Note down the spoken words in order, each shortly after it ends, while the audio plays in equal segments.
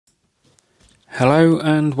Hello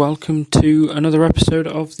and welcome to another episode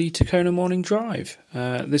of the Tacona Morning Drive.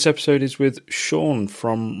 This episode is with Seán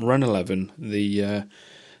from Renneleven. The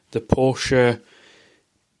Porsche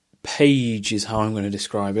page is how I'm going to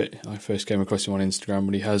describe it. I first came across him on Instagram,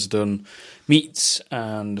 but he has done meets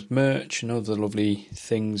and merch and other lovely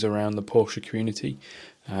things around the Porsche community.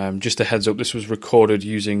 Just a heads up, this was recorded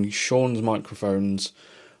using Seán's microphones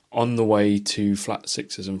on the way to flat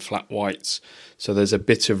sixes and flat whites, so there's a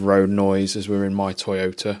bit of road noise as we're in my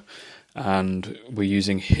Toyota, and we're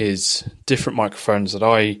using his different microphones that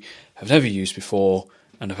I have never used before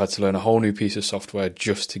and have had to learn a whole new piece of software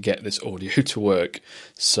just to get this audio to work.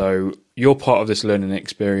 So you're part of this learning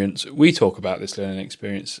experience. We talk about this learning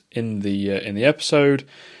experience in the episode,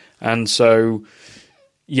 and so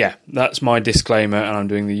yeah, that's my disclaimer, and I'm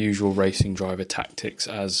doing the usual racing driver tactics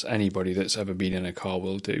as anybody that's ever been in a car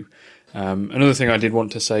will do. Another thing I did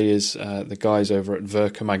want to say is the guys over at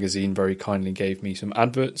Verka magazine very kindly gave me some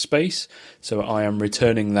advert space, so I am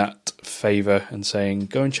returning that favour and saying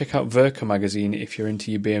go and check out Verka magazine if you're into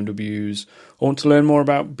your BMWs or want to learn more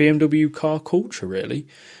about BMW car culture, really.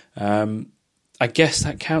 I guess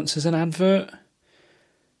that counts as an advert,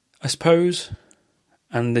 I suppose.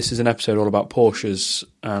 And this is an episode all about Porsches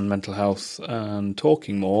and mental health and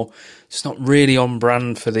talking more. It's not really on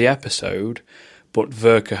brand for the episode, but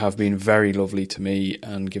Verka have been very lovely to me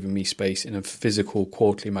and given me space in a physical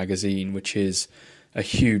quarterly magazine, which is a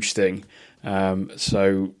huge thing.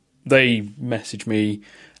 So they messaged me,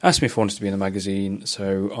 asked me if I wanted to be in the magazine,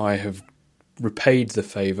 so I have repaid the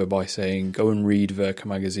favour by saying go and read Verka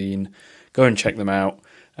magazine, go and check them out,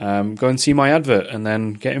 go and see my advert and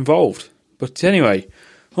then get involved. But anyway,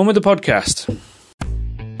 on with the podcast.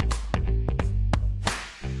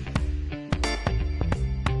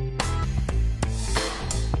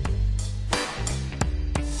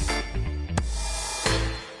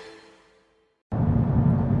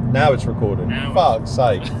 Now it's recording. Fuck's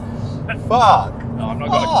sake. Fuck. No, I've not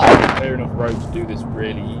got a clear enough road to do this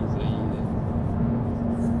really easily.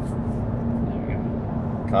 There we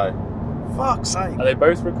go. Okay. Fuck's sake. Are they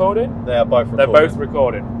both recording? They are both recording. They're both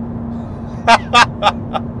recording.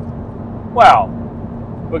 Well,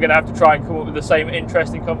 we're going to have to try and come up with the same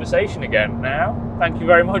interesting conversation again now. Thank you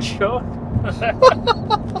very much, Seán.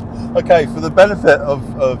 Okay, for the benefit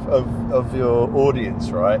of your audience,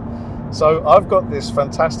 right? So I've got this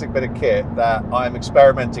fantastic bit of kit that I'm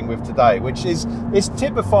experimenting with today, which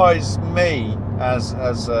typifies me as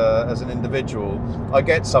an individual. I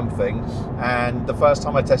get something, and the first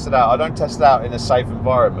time I test it out, I don't test it out in a safe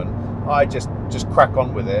environment. I just crack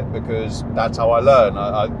on with it because that's how I learn.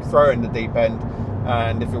 I throw it in the deep end,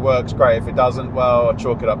 and if it works, great. If it doesn't, well, I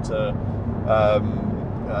chalk it up to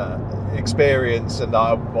experience, and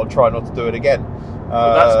I'll try not to do it again.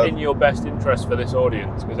 Well, that's in your best interest for this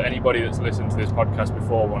audience, because anybody that's listened to this podcast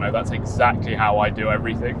before will know that's exactly how I do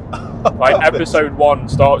everything. Like episode 1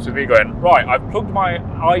 starts with me going, right, I've plugged my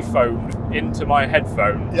iPhone into my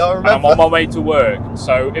headphones, yeah, I remember. and I'm on my way to work.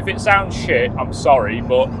 So if it sounds shit, I'm sorry,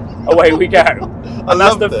 but away we go. And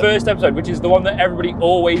that's the first episode, which is the one that everybody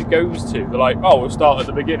always goes to. They're like, oh, we'll start at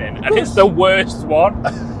the beginning. And it's the worst one.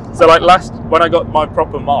 So like when I got my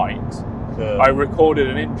proper mics, I recorded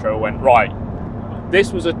an intro, went, right,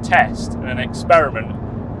 this was a test and an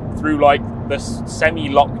experiment through like the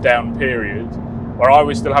semi-lockdown period where I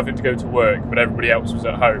was still having to go to work, but everybody else was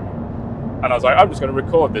at home. And I was like, I'm just going to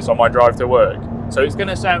record this on my drive to work. So it's going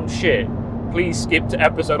to sound shit. Please skip to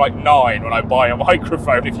episode like 9 when I buy a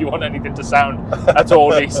microphone if you want anything to sound at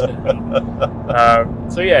all decent.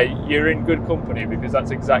 So yeah, you're in good company because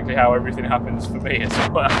that's exactly how everything happens for me as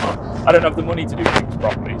well. I don't have the money to do things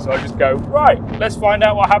properly, so I just go, right, let's find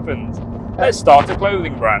out what happens. Let's start a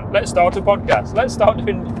clothing brand. Let's start a podcast. Let's start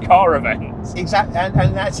doing car events. Exactly,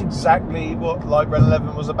 and that's exactly what like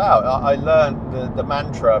Renneleven was about. I learned the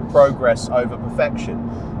mantra progress over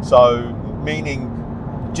perfection. So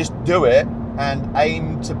meaning just do it and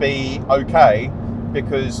aim to be okay,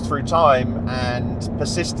 because through time and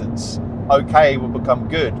persistence, okay will become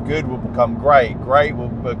good will become great will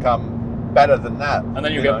become better than that. And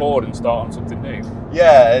then you get bored and start on something new.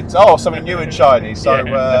 Yeah, it's something new and shiny. So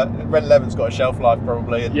Renneleven's got a shelf life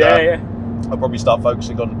probably, and I'll probably start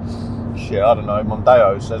focusing on I don't know,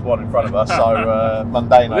 Mondeos. There's one in front of us, so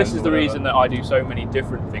Mundanos. This is the reason that I do so many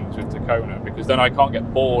different things with Tacona, because then I can't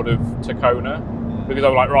get bored of Tacona, because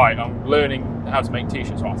I'm like, right, I'm learning how to make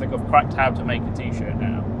t-shirts. So I think I've cracked how to make a t-shirt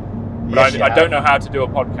now. But I don't know how to do a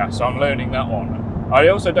podcast, so I'm learning that one. I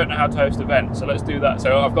also don't know how to host events, so let's do that.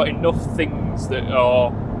 So I've got enough things that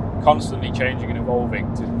are constantly changing and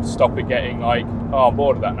evolving to stop it getting like, oh, I'm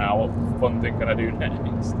bored of that now. What fun thing can I do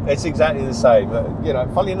next? It's exactly the same.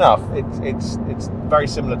 Funny enough, it's very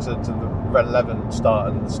similar to the Renneleven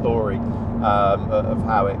start and the story of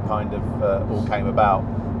how it kind of all came about.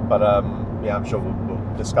 But I'm sure we'll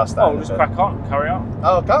discuss that. Oh, we'll just crack on, carry on.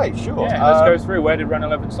 Okay, sure. Yeah, let's go through. Where did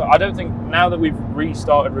Renneleven start? I don't think, now that we've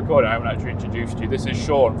restarted recording, I haven't actually introduced you. This is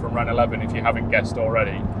Seán from Renneleven, if you haven't guessed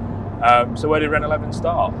already. So where did Renneleven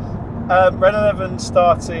start? Renneleven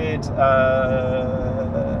started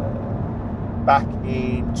back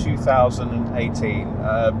in 2018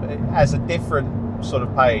 as a different sort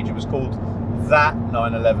of page. It was called That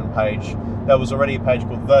 911 Page. There was already a page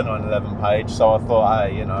called The 911 Page, so I thought,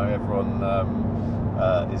 hey, everyone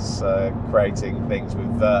is creating things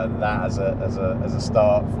with that as a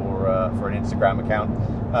start for an Instagram account.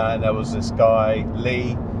 And there was this guy,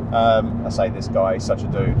 Lee. I say this guy, he's such a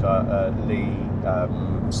dude. Lee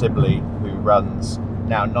Sibley, who runs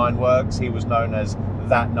now 9works. He was known as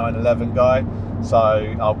That 911 Guy. So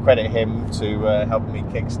I'll credit him to help me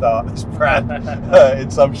kickstart this brand in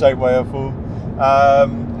some shape, way, or form.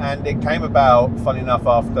 And it came about, funny enough,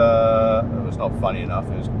 after, it was not funny enough,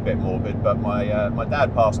 it was a bit morbid, but my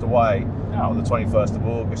dad passed away on the 21st of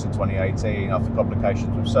August in 2018 after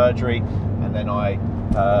complications with surgery. And then I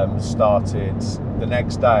started the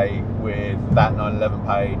next day with That 911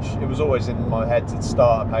 Page. It was always in my head to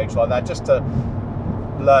start a page like that, just to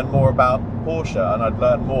learn more about Porsche, and I'd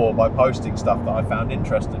learn more by posting stuff that I found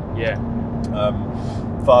interesting. Yeah.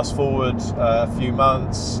 Fast forward a few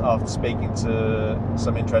months after speaking to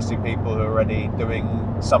some interesting people who are already doing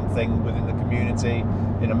something within the community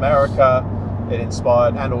in America, it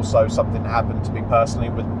inspired, and also something happened to me personally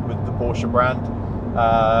with the Porsche brand.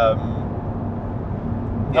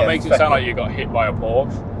 That makes it sound like you got hit by a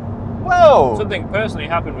Porsche. Well, something personally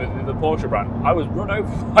happened with the Porsche brand. I was run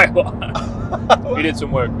over by one. You did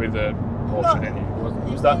some work with Porsche, didn't you?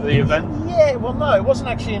 Was that the event? Yeah, well, no, it wasn't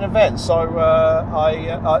actually an event. So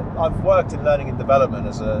I've worked in learning and development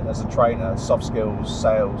as a trainer, soft skills,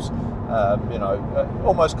 sales,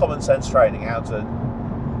 almost common sense training, how to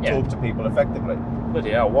talk to people effectively.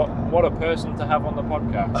 Bloody hell, what a person to have on the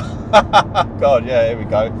podcast. God, yeah, here we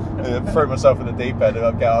go. Threw myself in the deep end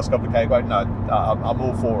and get asked complicated. But no, I'm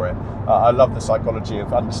all for it. I love the psychology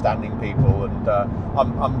of understanding people, and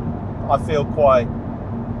I feel quite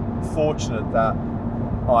fortunate that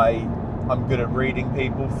I'm good at reading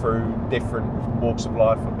people through different walks of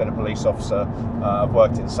life. I've been a police officer, I've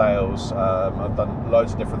worked in sales, I've done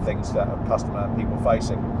loads of different things that are customer and people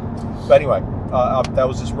facing. But anyway, there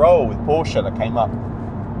was this role with Porsche that came up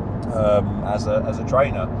as a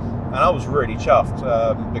trainer, and I was really chuffed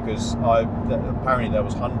because apparently there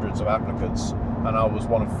was hundreds of applicants, and I was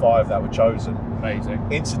one of 5 that were chosen. Amazing.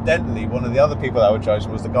 Incidentally, one of the other people that were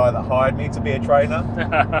chosen was the guy that hired me to be a trainer,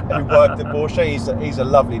 who worked at Porsche. He's a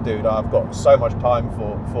lovely dude. I've got so much time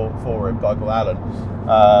for him, a guy called Alan,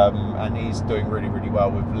 and he's doing really, really well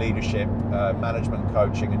with leadership, management,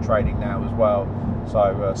 coaching, and training now as well.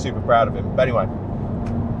 So super proud of him. But anyway,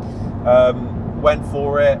 went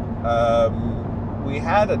for it. We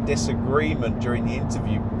had a disagreement during the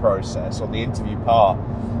interview process, or the interview part,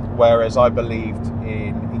 whereas I believed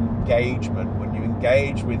in engagement. When you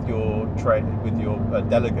engage with your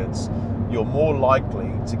delegates, you're more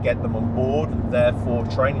likely to get them on board, and therefore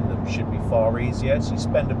training them should be far easier. So you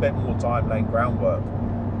spend a bit more time laying groundwork.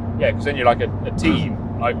 Yeah, because then you're like a team.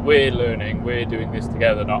 Like, we're learning, we're doing this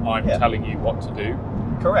together, not I'm telling you what to do.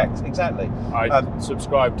 Correct, exactly. I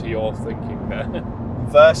subscribe to your thinking there.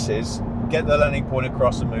 Versus get the learning point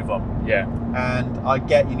across and move on. Yeah. And I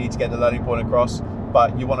get you need to get the learning point across,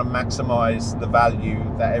 but you want to maximize the value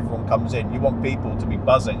that everyone comes in. You want people to be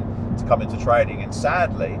buzzing to come into training, and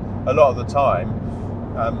sadly, a lot of the time,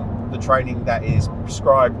 the training that is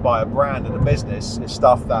prescribed by a brand and a business is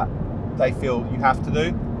stuff that they feel you have to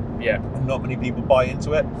do. Yeah. And not many people buy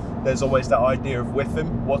into it. There's always that idea of with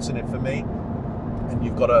him, what's in it for me? And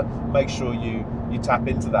you've got to make sure you tap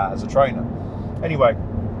into that as a trainer. Anyway,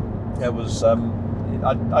 there was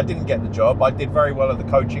I didn't get the job. I did very well at the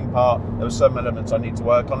coaching part. There were some elements I need to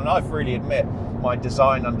work on, and I freely admit my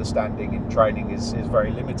design understanding in training is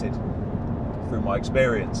very limited through my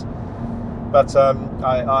experience. But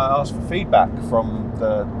I asked for feedback from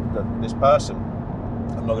this person.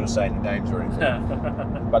 I'm not going to say any names or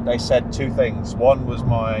anything, but they said 2 things. One was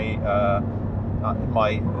my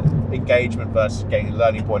engagement versus getting the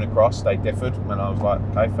learning point across. They differed, and I was like,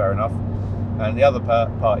 okay, fair enough. And the other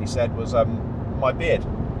part he said was my beard.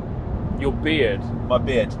 Your beard? My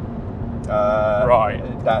beard. Right.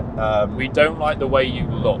 That we don't like the way you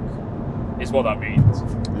look, is what that means.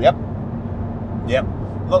 Yep.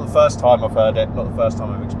 Not the first time I've heard it, not the first time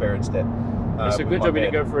I've experienced it. It's a good job you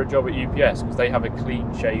didn't go for a job at UPS, because they have a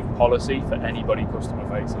clean shave policy for anybody customer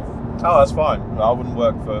facing. Oh, that's fine. I wouldn't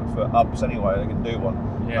work for Ups anyway. They can do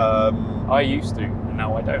one. Yeah. I used to, and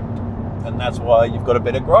now I don't. And that's why you've got a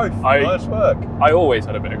bit of growth. Nice work. I always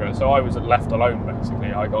had a bit of growth. So I was left alone,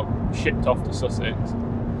 basically. I got shipped off to Sussex,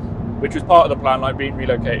 which was part of the plan. Like, being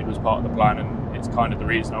relocated was part of the plan, and it's kind of the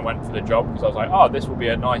reason I went for the job, because I was like, oh, this will be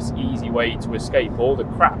a nice, easy way to escape all the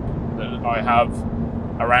crap that I have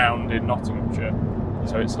around in Nottinghamshire.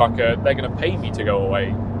 So it's like they're going to pay me to go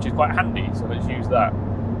away, which is quite handy, so let's use that.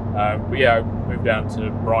 But yeah, I moved down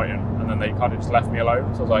to Brighton, and then they kind of just left me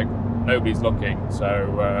alone. So I was like, nobody's looking, so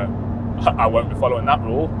I won't be following that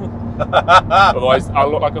rule. Otherwise, I'll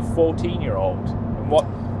look like a 14-year-old. And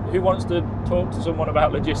who wants to talk to someone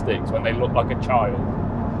about logistics when they look like a child?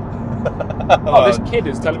 This kid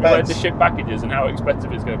is telling me where to ship packages and how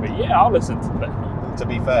expensive it's going to be. Yeah, I'll listen to them. To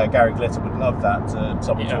be fair, Gary Glitter would love that,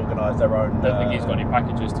 someone to organise their own... I don't think he's got any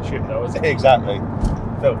packages to ship though, has he? Exactly.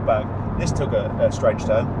 Filth bag. This took a strange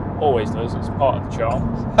turn. Always does, it's part of the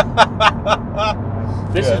charm.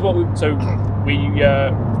 This is what we've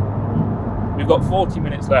got 40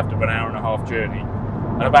 minutes left of an hour and a half journey,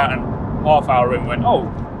 and about an half hour in we went, oh,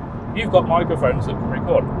 you've got microphones that can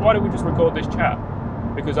record. Why don't we just record this chat?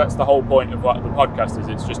 Because that's the whole point of what the podcast is,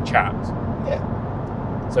 it's just chat. Yeah.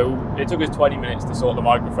 So it took us 20 minutes to sort the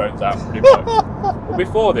microphones out, pretty much. But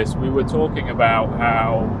before this, we were talking about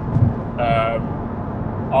how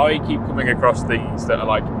I keep coming across things that are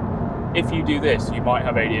like, if you do this, you might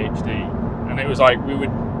have ADHD. And it was like, we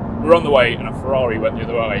were on the way and a Ferrari went the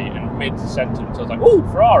other way, and mid-sentence I was like, oh,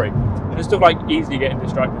 Ferrari! And stuff like easily getting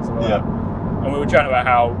distracted and stuff like that. And we were chatting about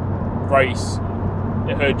how Grace,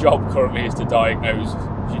 her job currently is to diagnose,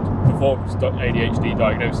 she performs ADHD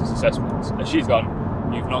diagnosis assessments, and she's gone,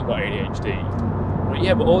 you've not got ADHD. But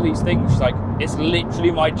yeah, but all these things, she's like, it's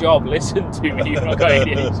literally my job, listen to me, you've not got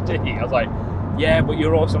ADHD. I was like, yeah, but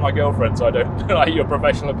you're also my girlfriend, so I don't, like, your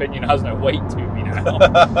professional opinion has no weight to me now.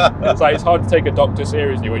 It's like, it's hard to take a doctor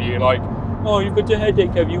seriously when you're like, oh, you've got a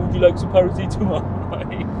headache, have you? Would you like some paracetamol?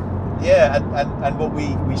 Yeah, and what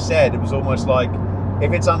we said, it was almost like,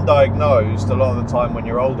 if it's undiagnosed, a lot of the time when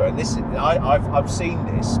you're older, and this, I've seen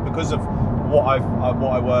this because of what I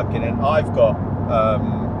work in, and I've got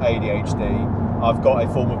ADHD. I've got a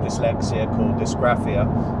form of dyslexia called dysgraphia,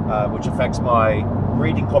 which affects my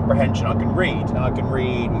reading comprehension. I can read, and I can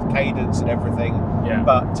read with cadence and everything. Yeah.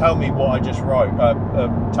 But tell me what I just wrote.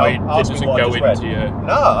 Ask me what I just read.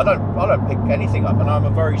 No, I don't pick anything up, and I'm a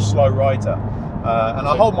very slow writer. And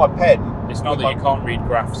I hold my pen. It's not that you can't read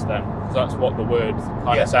graphs then, because that's what the word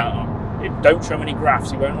kind of sounds on. Don't show many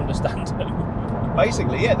graphs, you won't understand them.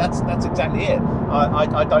 Basically, yeah, that's exactly it. I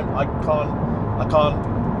can't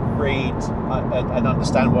read and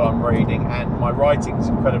understand what I'm reading, and my writing is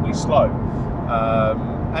incredibly slow.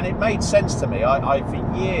 And it made sense to me. I for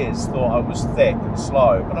years thought I was thick and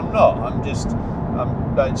slow, but I'm not.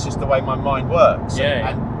 It's just the way my mind works. Yeah.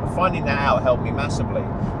 And finding that out helped me massively.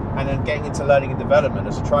 And then getting into learning and development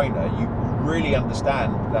as a trainer, you really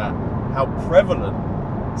understand that how prevalent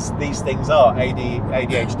these things are,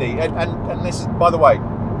 ADHD. And this is, by the way,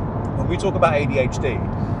 when we talk about ADHD,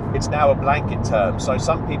 it's now a blanket term. So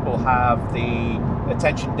some people have the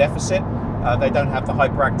attention deficit, they don't have the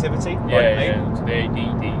hyperactivity. To the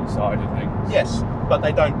ADD side of things. Yes, but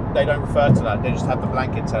they don't refer to that. They just have the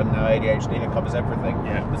blanket term now, ADHD, and it covers everything.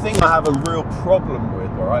 Yeah. The thing I have a real problem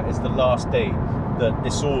with, all right, is the last D, the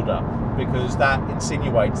disorder, because that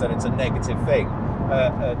insinuates that it's a negative thing.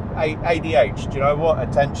 ADH, do you know what?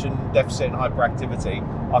 Attention deficit and hyperactivity,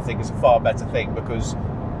 I think is a far better thing, because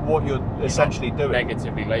what you're essentially doing,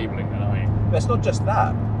 negatively labelling it, are you? It's not just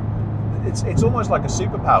that. It's almost like a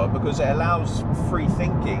superpower, because it allows free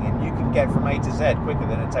thinking, and you can get from A to Z quicker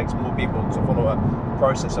than it takes more people to follow a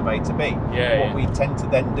process of A to B. What we tend to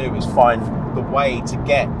then do is find the way to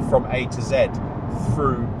get from A to Z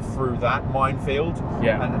through that minefield,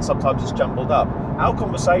 and sometimes it's jumbled up. Our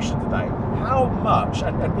conversation today, how much,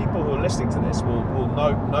 and people who are listening to this will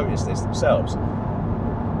notice this themselves,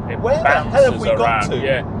 where the hell have we got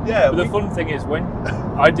to? But the fun thing is, when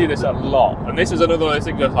I do this a lot, and this is another one of those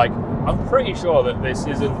things that's like, I'm pretty sure that this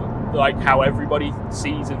isn't like how everybody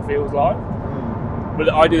sees and feels life, but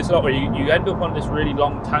I do this a lot where you end up on this really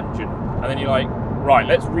long tangent, and then you're like, right,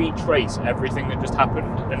 let's retrace everything that just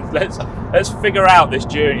happened, and let's figure out this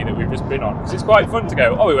journey that we've just been on, because it's quite fun to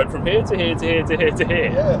go, oh, we went from here to here to here to here to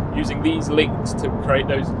here, using these links to create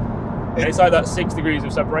those. And it's like that 6 degrees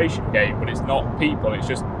of separation game, but it's not people, it's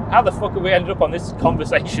just, how the fuck have we ended up on this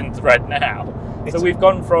conversation thread now? So we've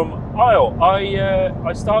gone from,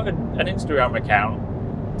 I started an Instagram account,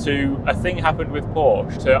 to a thing happened with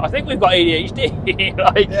Porsche to I think we've got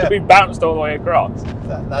ADHD. We bounced all the way across.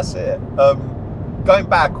 That's it. Going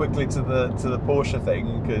back quickly to the Porsche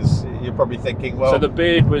thing, because you're probably thinking, well, so the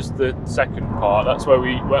beard was the second part. That's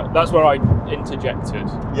where I interjected.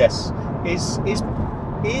 Yes. Is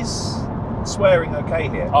swearing okay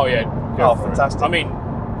here? Oh yeah. Oh, fantastic. I mean,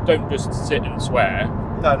 don't just sit and swear.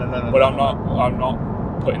 No. But I'm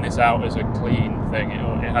not putting this out as a clean thing.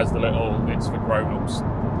 It has the little "it's for grown-ups"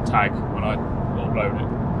 tag when I upload it.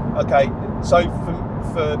 Okay. So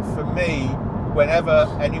for me, whenever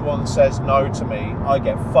anyone says no to me, I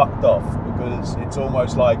get fucked off, because it's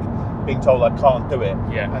almost like being told I can't do it.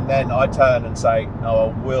 Yeah. And then I turn and say, no,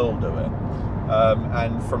 I will do it.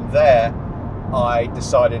 And from there, I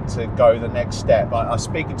decided to go the next step. I was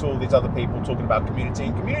speaking to all these other people talking about community,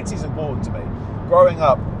 and community is important to me. Growing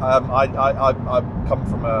up, I come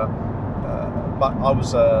from I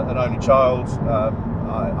was an only child.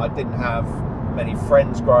 I didn't have many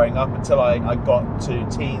friends growing up until I got to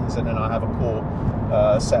teens, and then I have a core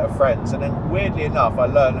set of friends. And then weirdly enough, I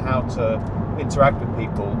learned how to interact with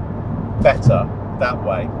people better that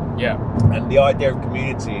way. Yeah. And the idea of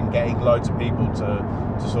community and getting loads of people to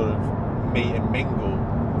sort of meet and mingle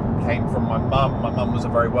came from my mum. My mum was a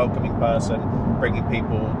very welcoming person, bringing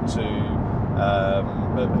people to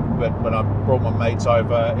when I brought my mates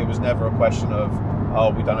over, it was never a question of,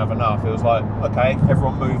 oh, we don't have enough. It was like, okay,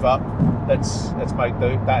 everyone move up, let's make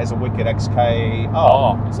do. That is a wicked XK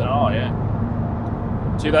R. Oh, it's an R, yeah.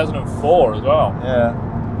 2004 as well.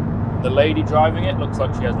 Yeah. The lady driving it looks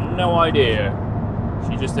like she has no idea.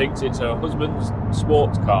 She just thinks it's her husband's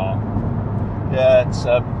sports car. Yeah, it's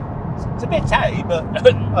a bit tatty, but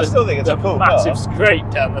I still think it's a cool massive car. Scrape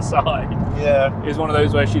down the side. Yeah. It's one of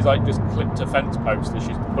those where she's like just clipped a fence post as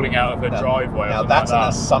she's pulling out of her driveway. Now that's an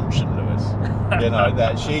assumption, Lewis. You know,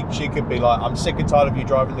 that she could be like, I'm sick and tired of you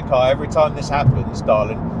driving the car. Every time this happens,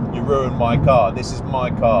 darling, you ruin my car. This is my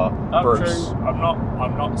car, Bruce. True.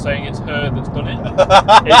 I'm not saying it's her that's done it.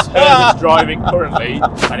 It's her that's driving currently,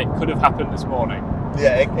 and it could have happened this morning.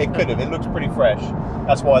 Yeah, it could have. It looks pretty fresh.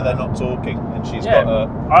 That's why they're not talking. And she's got a...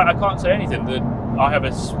 I can't say anything. I have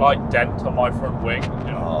a slight dent on my front wing.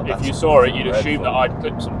 You know, if you saw it, you'd assume that I'd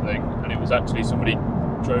clipped something, and it was actually somebody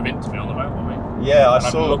drove into me on the motorway. Yeah,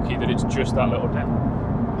 I'm lucky that it's just that little dent.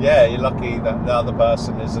 Yeah, you're lucky that the other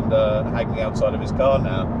person isn't hanging outside of his car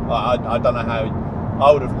now. I don't know how...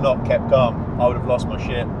 I would have not kept calm. I would have lost my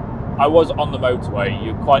shit. I was on the motorway.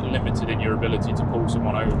 You're quite limited in your ability to pull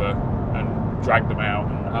someone over and drag them out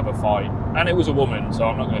and have a fight. And it was a woman, so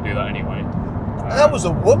I'm not going to do that anyway. That was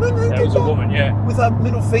a woman who did that? It was a woman, yeah. With her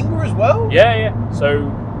middle finger as well? Yeah. So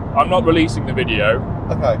I'm not releasing the video.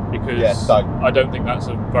 Okay. Because I don't think that's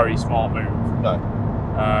a very smart move. No.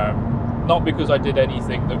 Not because I did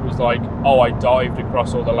anything that was like, oh, I dived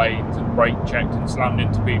across all the lanes and brake checked and slammed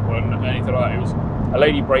into people and anything like that. It was a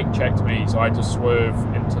lady brake checked me, so I had to swerve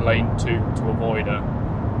into lane 2 to avoid her.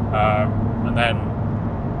 And then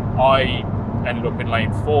I ended up in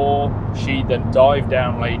lane 4. She then dived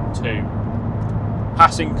down lane 2,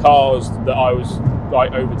 passing cars that I was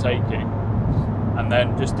like overtaking, and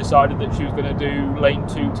then just decided that she was going to do lane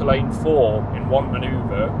 2 to lane 4 in one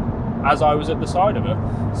manoeuvre as I was at the side of her.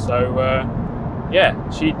 So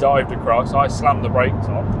she dived across, I slammed the brakes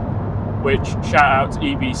on, which, shout out to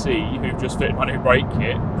EBC, who've just fitted my new brake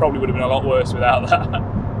kit, probably would have been a lot worse without that.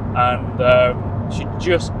 And she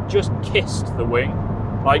just kissed the wing.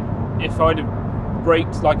 Like, if I'd have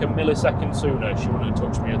braked like a millisecond sooner, she wouldn't have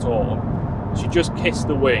touched me at all. She just kissed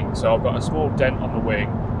the wing, so I've got a small dent on the wing,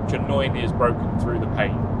 which annoyingly is broken through the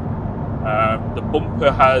paint. The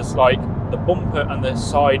bumper has, the bumper and the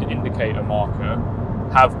side indicator marker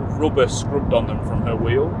have rubber scrubbed on them from her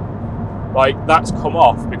wheel. Like, that's come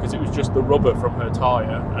off because it was just the rubber from her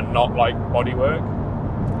tyre and not like bodywork.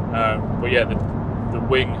 But yeah, the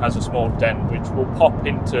wing has a small dent which will pop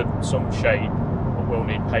into some shape but will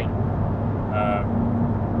need paint.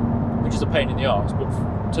 Which is a pain in the arse, but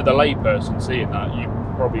to the layperson seeing that, you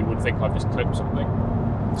probably would think I've just clipped something.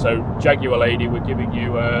 So Jaguar lady, we're giving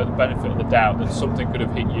you the benefit of the doubt that something could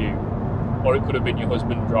have hit you, or it could have been your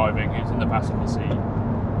husband driving who's in the passenger seat.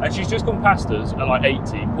 And she's just come past us at like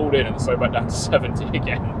 80, pulled in and slowed back down to 70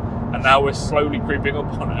 again. And now we're slowly creeping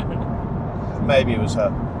up on her. Maybe it was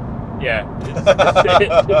her. Yeah,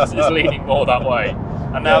 it's leaning more that way.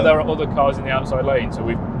 And now there are other cars in the outside lane, so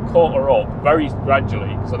we've caught her up very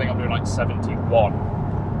gradually, because I think I'm doing like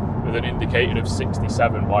 71 with an indicator of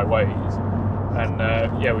 67 by Waze. And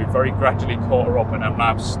we very gradually caught her up, and I'm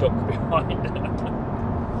now stuck behind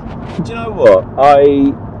her. Do you know what?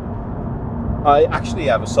 I actually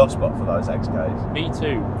have a soft spot for those XKs. Me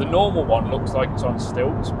too. The normal one looks like it's on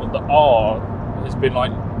stilts, but the R has been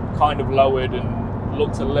like kind of lowered and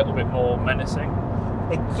looks a little bit more menacing.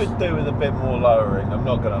 It could do with a bit more lowering, I'm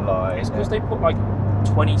not going to lie. It's because they put like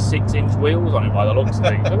 26-inch wheels on it by the looks of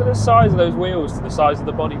things. Look at the size of those wheels to the size of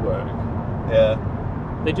the bodywork. Yeah.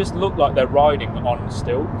 They just look like they're riding on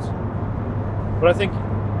stilts. But I think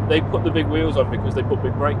they put the big wheels on because they put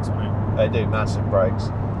big brakes on it. They do, massive brakes.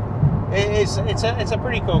 It's a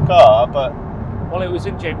pretty cool car, but... Well, it was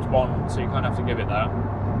in James Bond, so you kind of have to give it that.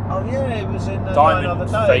 Oh yeah, it was in Diamond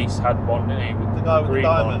Face had one, didn't he? With the guy with the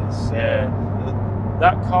diamonds. One. Yeah.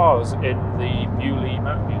 That car's in the Bewley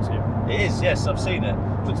Mountain Museum. It is, yes, I've seen it.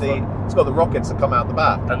 It's got the rockets that come out the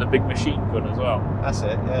back. And the big machine gun as well. That's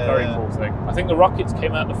it, yeah. Very cool thing. I think the rockets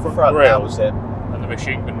came out the front that grille. was it. And the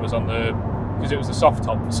machine gun was on the... Because it was a soft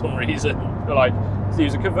top for some reason. They're like, so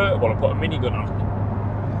use a convertible and put a minigun on it.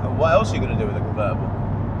 What else are you going to do with a convertible?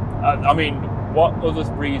 I mean, what other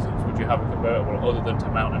reasons would you have a convertible other than to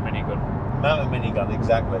mount a minigun? Mount a minigun,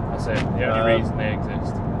 exactly. That's it. The only reason they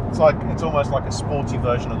exist. It's almost like a sporty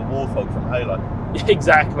version of the Warthog from Halo.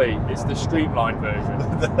 Exactly. It's the streamlined version.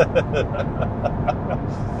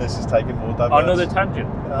 This is taking more diverse. Another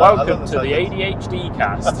tangent. Welcome to the ADHD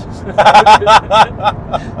cast.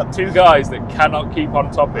 Two guys that cannot keep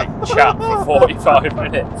on topic chat for 45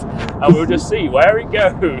 minutes, and we'll just see where it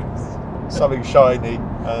goes. Something shiny.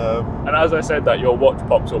 And as I said that, your watch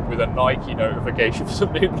pops up with a Nike notification for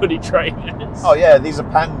some new bloody trainers. Oh yeah, these are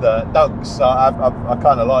Panda Dunks. I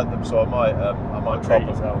kind of like them, so I might try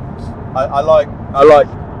them. I like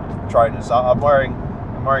trainers. I'm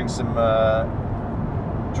wearing some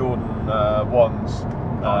Jordan ones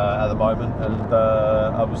at the moment,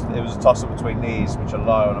 and it was a toss up between these, which are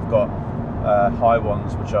low, and I've got high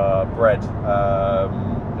ones which are bread.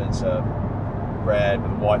 It's red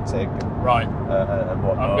with a white tick. Right. And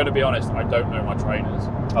whatnot. I'm going to be honest, I don't know my trainers.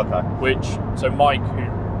 Okay. So Mike, who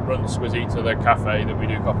runs Squizita, the cafe that we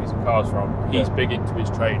do coffees and cars from, he's big into his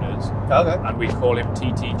trainers. Okay. And we call him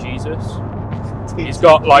TT Jesus. He's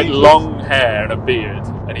got like long hair and a beard,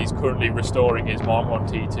 and he's currently restoring his Mark 1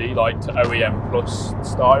 TT like to OEM Plus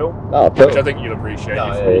style, which I think you'll appreciate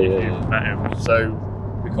if you've met him. So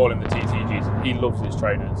we call him the TT Jesus. He loves his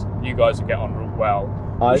trainers. You guys will get on well.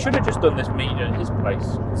 We should have just done this meet at his place.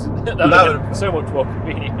 That would have been so much more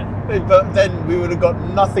convenient. But then we would have got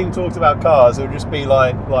nothing talked about cars. It would just be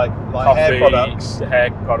like coffee, hair products,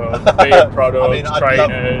 beard products,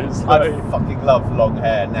 trainers. I'd fucking love long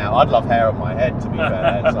hair now. I'd love hair on my head, to be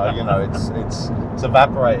fair. So it's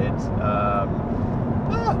evaporated.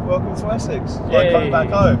 Welcome to Essex. Like coming back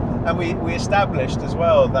home. And we established as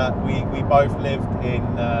well that we both lived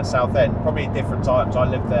in Southend, probably at different times. I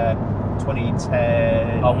lived there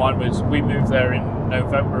 2010. Oh, mine was, we moved there in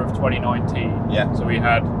November of 2019. Yeah. So we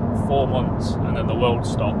had 4 months and then the world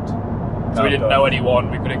stopped. So we didn't know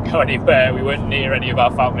anyone, we couldn't go anywhere, we weren't near any of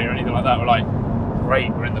our family or anything like that. We're like,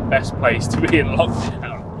 great, we're in the best place to be in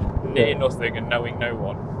lockdown. Near nothing and knowing no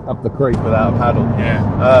one. Up the creek without a paddle.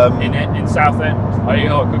 Yeah. In Southend.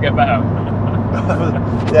 Oh, it could get better.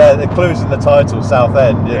 Yeah, the clue's in the title,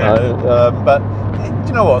 Southend, you know. But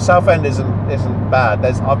you know what? Southend isn't bad.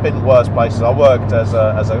 I've been worse places. I worked as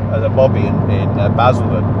a bobby in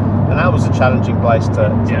Basildon, and that was a challenging place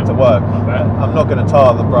to work. I'm not going to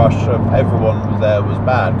tar the brush of everyone there was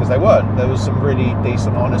bad, because they weren't. There was some really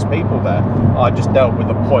decent, honest people there. I just dealt with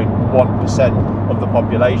the 0.1% of the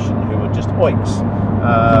population who were just oiks.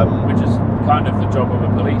 Which is kind of the job of a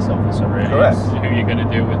police officer, really. Correct. It's who you're going to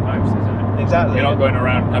deal with most, isn't it? Exactly. You're not going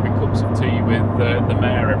around having cups of tea with the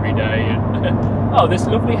mayor every day and this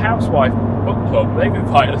lovely housewife book club, they've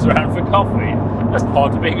invited us around for coffee. That's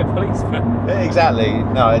part of being a policeman. Exactly.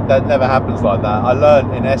 No, that never happens like that. I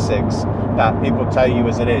learned in Essex that people tell you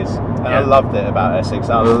as it is, and I loved it about Essex.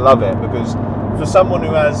 I love it because for someone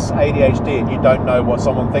who has ADHD and you don't know what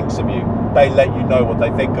someone thinks of you, they let you know what they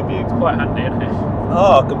think of you. It's quite handy, isn't it?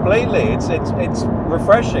 Oh, completely. It's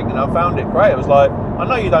refreshing, and I found it great. It was like, I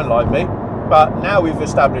know you don't like me, but now we've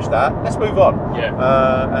established that, let's move on. Yeah.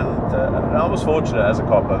 And I was fortunate as a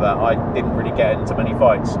copper that I didn't really get into many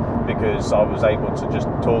fights, because I was able to just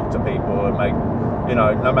talk to people and make,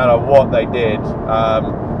 no matter what they did.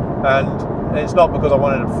 And it's not because I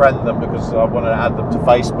wanted to friend them, because I wanted to add them to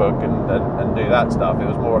Facebook and do that stuff. It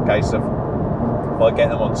was more a case of, if I get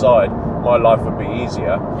them on side, my life would be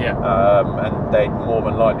easier. Yeah. And they'd more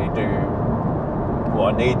than likely do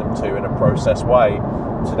what I need them to in a process way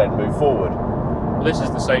to then move forward. Well, this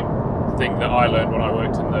is the same thing that I learned when I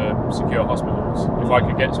worked in the secure hospitals. If I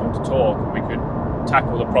could get someone to talk and we could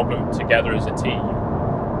tackle the problem together as a team,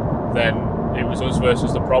 then it was us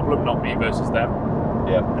versus the problem, not me versus them.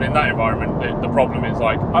 Yeah. And in that environment, the problem is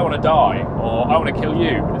like, I want to die, or I want to kill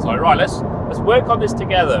you. And it's like, right, let's work on this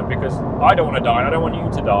together, because I don't want to die and I don't want you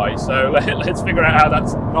to die. So let's figure out how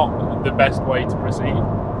that's not the best way to proceed.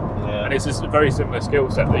 Yeah. And it's this very similar skill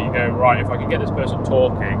set that you go, right, if I can get this person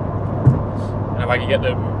talking, and if I can get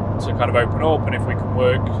them to kind of open up, and if we can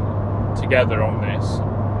work together on this,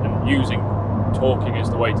 and using talking as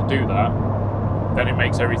the way to do that, then it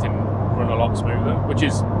makes everything run a lot smoother, which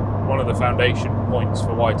is one of the foundation points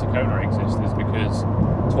for why Tacona exists, is because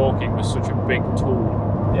talking was such a big tool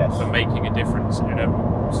for making a difference in a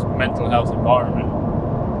mental health environment.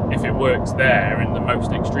 If it works there in the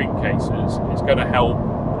most extreme cases, it's going to help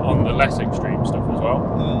on the less extreme stuff as well.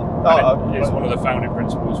 It's one of the founding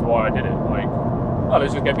principles for why I did it. Like,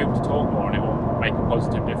 let's just get people to talk more, and it will make a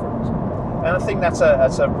positive difference. And I think that's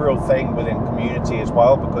a real thing within community as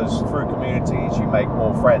well, because through communities you make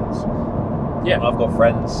more friends. Yeah, I've got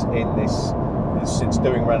friends in this since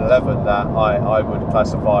doing Renneleven that I would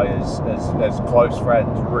classify as close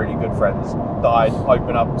friends, really good friends that I'd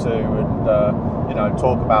open up to and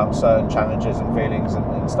talk about certain challenges and feelings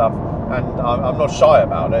and stuff. And I'm not shy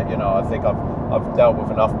about it. I think I've dealt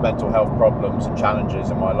with enough mental health problems and challenges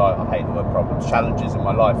in my life. I hate the word problems, challenges in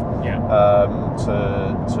my life.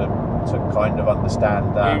 To kind of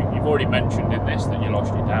understand that. You've already mentioned in this that you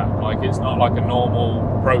lost your dad. Like, it's not like a normal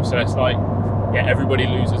process. Like, everybody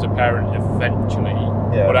loses a parent eventually.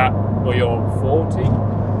 Yeah. But you're 40?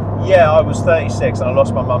 Yeah, I was 36 and I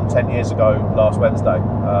lost my mum 10 years ago last Wednesday.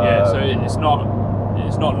 So it's not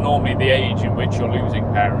normally the age in which you're losing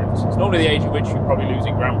parents. It's normally the age in which you're probably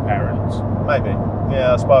losing grandparents. Maybe.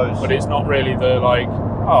 Yeah, I suppose. But it's not really the like,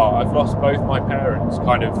 I've lost both my parents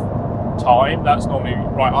kind of time. That's normally,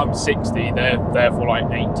 right, I'm 60, they're therefore like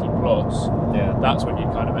 80 plus. Yeah. That's when you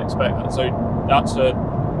kind of expect that. So that's a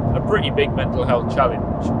pretty big mental health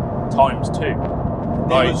challenge times two.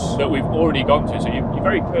 That we've already gone through. So you're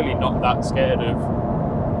very clearly not that scared of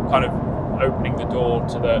kind of opening the door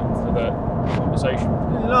to the conversation.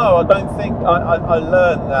 No, I don't think. I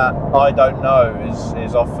learned that I don't know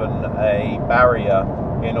is often a barrier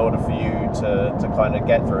in order for you to kind of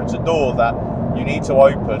get through. It's a door that you need to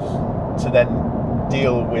open to then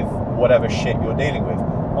deal with whatever shit you're dealing with.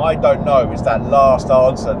 I don't know is that last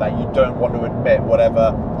answer that you don't want to admit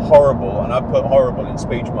whatever horrible, and I put horrible in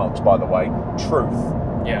speech marks by the way, truth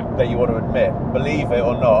that you want to admit. Believe it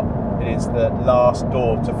or not, it is the last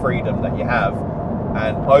door to freedom that you have,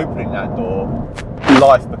 and opening that door,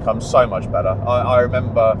 life becomes so much better. I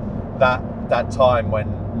remember that time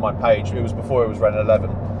when my page, it was before it was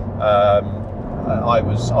Renneleven, I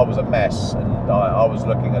was a mess, and I was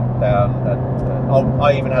looking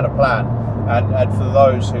I even had a plan, and for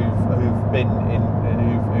those who've been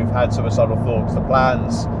who've had suicidal thoughts, the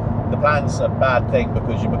plan's a bad thing,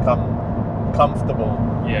 because you become comfortable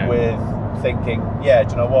with thinking, do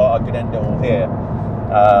you know what, I could end it all here,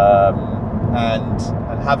 and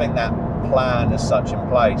having that plan as such in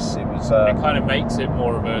place, it kind of makes it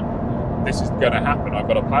more of a, this is going to happen, I've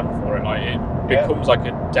got a plan for it. Like, it becomes like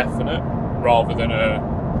a definite rather than a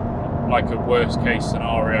worst case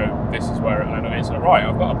scenario. This is where it'll end up. It's like, right,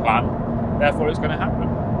 I've got a plan, therefore it's going to happen.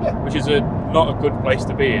 Which is not a good place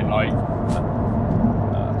to be in. Like,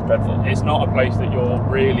 it's dreadful. It's not a place that you're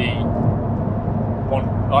really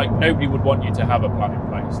nobody would want you to have a plan in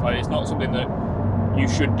place. Like, it's not something that you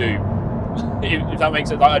should do. If that makes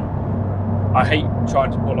sense. Like, I hate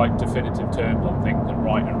trying to put like definitive terms on things and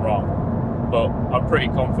right and wrong, but I'm pretty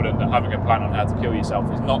confident that having a plan on how to kill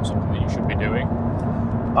yourself is not something that you should be doing.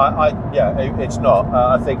 It's not.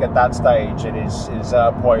 I think at that stage it is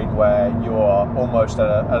a point where you are almost at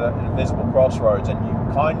an invisible crossroads, and you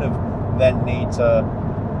kind of then need to.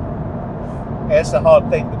 It's a hard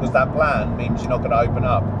thing, because that plan means you're not going to open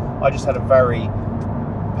up. I just had a very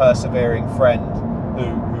persevering friend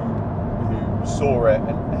who saw it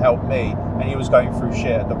and helped me, and he was going through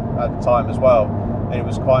shit at the time as well. And it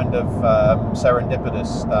was kind of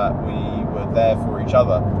serendipitous that we were there for each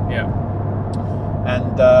other. Yeah.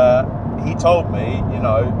 And he told me,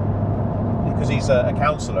 because he's a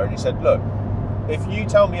counsellor, and he said, look, if you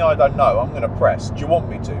tell me I don't know, I'm going to press. Do you want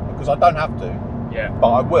me to? Because I don't have to. Yeah.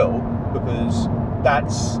 But I will, because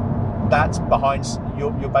that's behind.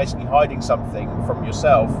 You're basically hiding something from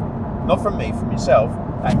yourself, not from me, from yourself,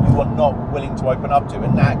 that you are not willing to open up to,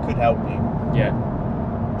 and that could help you. Yeah.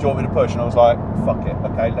 Do you want me to push? And I was like, fuck it.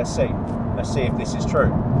 Okay, let's see if this is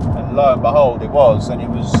true. And lo and behold, it was, and it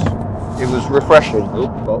was refreshing.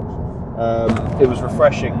 It was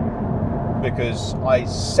refreshing because I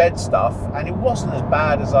said stuff, and it wasn't as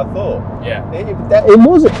bad as I thought. Yeah. It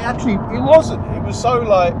wasn't. Actually, it wasn't. It was so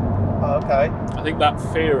like, Oh, okay. I think that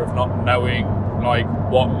fear of not knowing like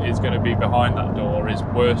what is going to be behind that door is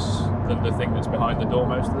worse than the thing that's behind the door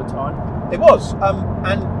most of the time. It was,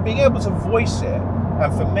 and being able to voice it,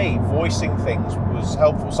 and for me, voicing things was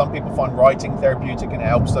helpful. Some people find writing therapeutic and it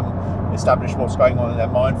helps them establish what's going on in their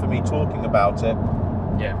mind. For me, talking about it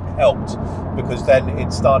helped, because then it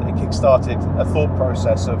kick-started a thought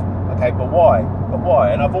process of, okay, but why? But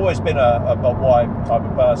why? And I've always been a but why type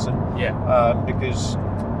of person. Because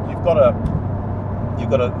you've got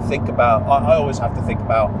to think about. I always have to think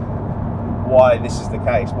about why this is the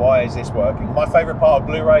case. Why is this working? My favourite part of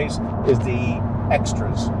Blu-rays is the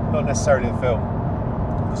extras, not necessarily the film,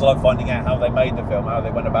 because I like finding out how they made the film, how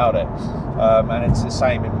they went about it, and it's the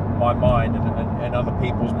same in my mind and other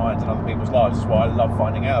people's minds and other people's lives. That's why I love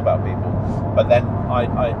finding out about people. But then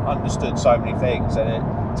I understood so many things, and it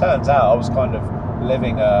turns out I was kind of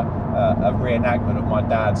living a reenactment of my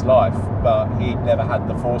dad's life, but he never had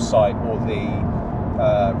the foresight or the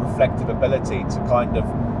reflective ability to kind of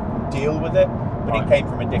deal with it. But he came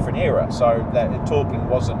from a different era, so that talking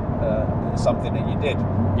wasn't something that you did.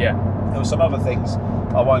 There were some other things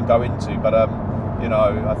I won't go into, but I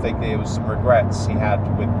think there was some regrets he had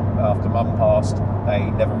with after Mum passed that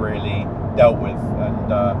he never really dealt with,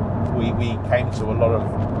 and we came to a lot of,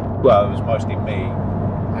 well, it was mostly me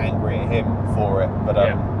angry at him for it, but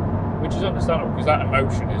which is understandable, because that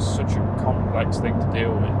emotion is such a complex thing to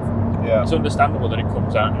deal with. It's understandable that it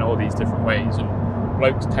comes out in all these different ways, and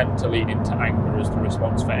blokes tend to lean into anger as the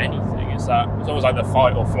response for anything. It's almost like the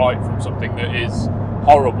fight or flight from something that is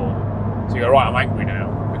horrible. So you go, right, I'm angry now,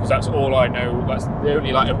 because that's all I know. That's the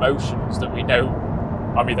only emotions that we know.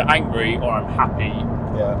 I'm either angry or I'm happy,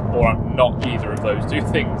 or I'm not either of those two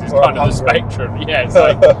things. It's kind of the spectrum. It's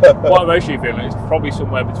like, what emotion are you feeling? It's probably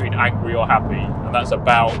somewhere between angry or happy, and that's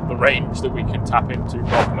about the range that we can tap into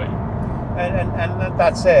properly. And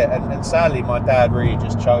that's it. And sadly, my dad really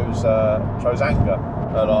just chose anger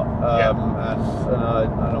a lot,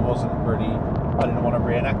 and I wasn't really. I didn't want to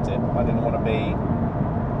reenact it. I didn't want to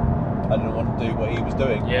do what he was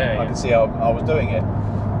doing. I could see how I was doing it.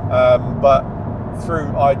 But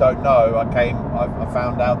through I don't know, I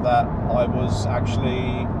found out that I was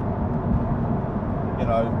actually,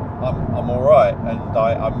 I'm all right, and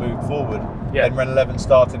I moved forward. Then Renneleven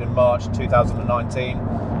started in March 2019,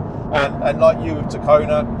 and like you with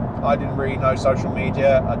Tacona, I didn't really know social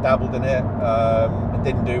media. I dabbled in it. It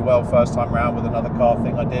didn't do well first time round with another car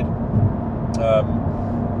thing I did.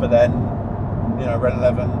 But then,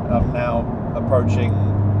 Renneleven, I'm now approaching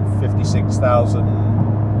 56,000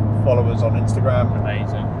 followers on Instagram.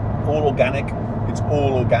 Amazing. All organic. It's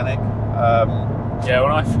all organic.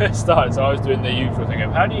 When I first started, so I was doing the usual thing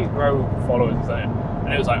of how do you grow followers,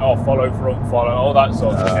 and it was like, follow for unfollow, all that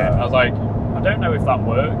sort of shit. I was like, I don't know if that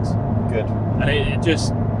works. Good. And it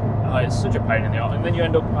just, it's such a pain in the arse. And then you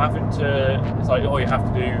end up having to, it's like, you have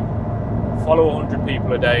to do follow 100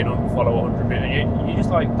 people a day and unfollow 100 people. And you're just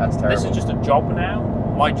like, that's terrible. This is just a job now.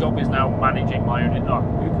 My job is now managing my own.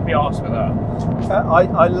 Who can be asked for that?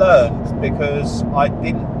 I learned because my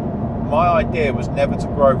idea was never to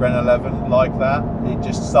grow Renneleven like that. It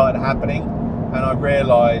just started happening, and I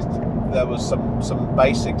realised there was some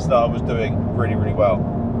basics that I was doing really, really well.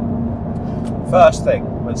 First thing,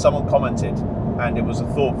 when someone commented and it was a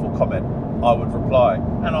thoughtful comment, I would reply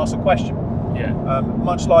and ask a question.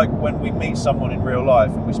 Much like when we meet someone in real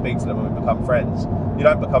life and we speak to them and we become friends. You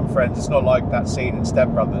don't become friends. It's not like that scene in Step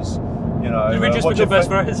Brothers. Did we just become best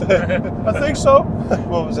friends? I think so.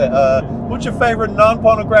 What was it? What's your favourite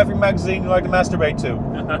non-pornographic magazine you like to masturbate to?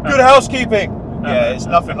 Good Housekeeping. It's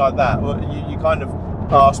nothing like that. You kind of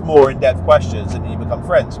ask more in-depth questions and you become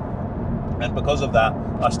friends. And because of that,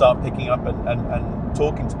 I start picking up and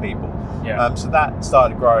talking to people. So that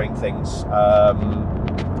started growing things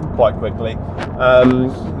quite quickly.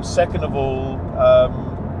 Second of all,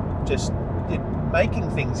 just making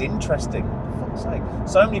things interesting. For fuck's sake.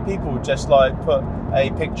 So many people just put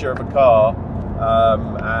a picture of a car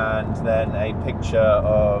and then a picture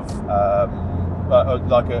of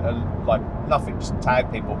nothing, just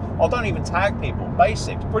tag people. Or don't even tag people.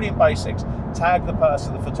 Basics, brilliant basics. Tag the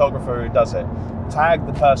person, the photographer who does it. Tag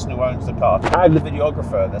the person who owns the car. Tag the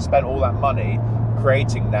videographer that spent all that money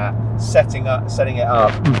creating that, setting it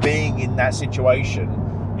up, being in that situation.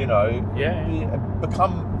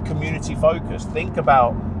 Become community focused. Think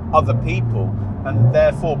about other people, and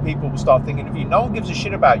therefore people will start thinking of you. No one gives a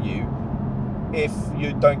shit about you if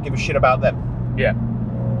you don't give a shit about them.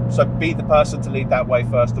 So be the person to lead that way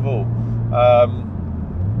first of all.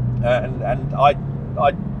 And I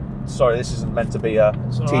sorry, this isn't meant to be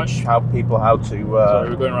teach how to. Sorry,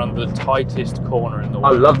 we're going around the tightest corner in the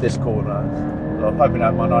world. I love this corner. I'm hoping to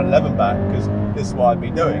have my 911 back, because this is what I'd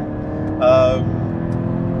be doing. I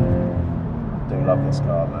do love this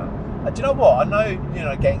car, man. Do you know what? I know,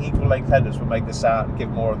 getting equal length headers would make the sound, give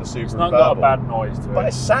more of the Subaru. It's not got a bad noise to it. But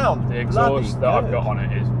it sounds the exhaust that good. I've got on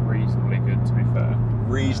it is reasonably good, to be fair.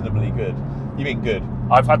 Reasonably good. You mean good?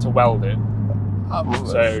 I've had to weld it.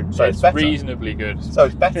 So it's better. reasonly good. So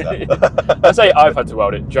it's better. I say I've had to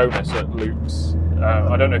weld it. Jonas at Luke's.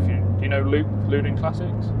 I don't know if do you know Luke, Luding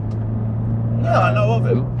Classics? Yeah, I know of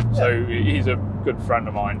him. So he's a good friend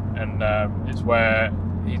of mine, and it's where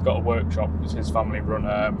he's got a workshop because his family run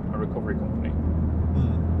a recovery company.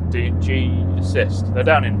 D&G Assist. They're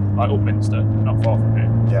down in Upminster, not far from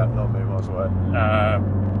here. Yeah, not many miles away.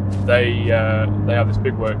 They have this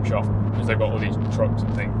big workshop because they've got all these trucks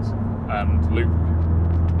and things. And Luke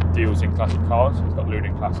deals in classic cars. He's got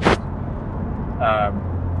Luding Classics.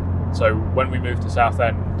 So when we moved to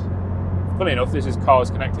Southend, funny enough, this is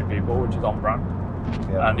Cars Connecting People, which is on brand.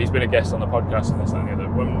 Yeah. And he's been a guest on the podcast and this and the other.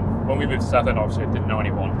 When we moved to Southend, obviously I didn't know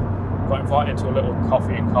anyone. Got invited to a little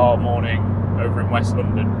coffee and car morning over in West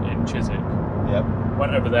London in Chiswick. Yep.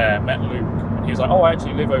 Went over there, met Luke, and he was like, "Oh, I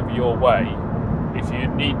actually live over your way. If you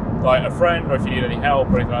need like a friend or if you need any help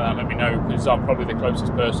or anything like that, let me know, because I'm probably the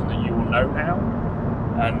closest person that you will know now."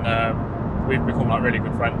 And we've become like really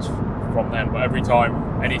good friends from then. But every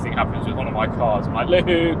time anything happens with one of my cars, I'm like, "Luke,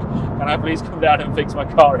 can I please come down and fix my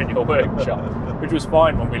car in your workshop?" Which was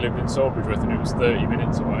fine when we lived in Sawbridgeworth and it was 30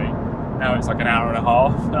 minutes away. Now it's like an hour and a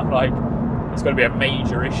half. And I'm like, it's going to be a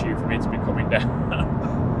major issue for me to be coming down.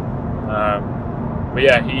 But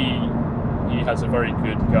yeah, he has a very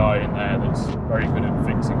good guy in there that's very good at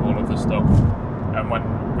fixing all of the stuff. And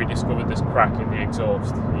when we discovered this crack in the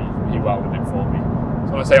exhaust, he welded it for me.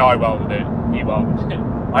 So when I say I welded it, he welded it.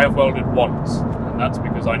 I have welded once, and that's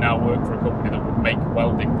because I now work for a company that would make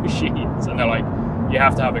welding machines. And they're like, you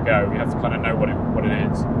have to have a go. You have to kind of know what it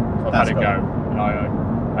is. So I've had a go, and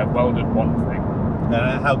I've welded one thing.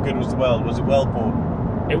 And how good was the weld? Was it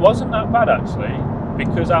weld-borne? It wasn't that bad actually,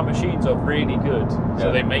 because our machines are really good.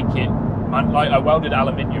 So they make it. And I welded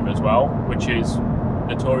aluminium as well, which is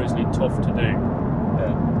notoriously tough to do.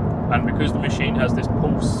 Yeah. And because the machine has this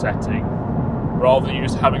pulse setting, rather than you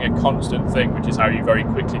just having a constant thing, which is how you very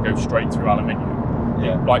quickly go straight through aluminium,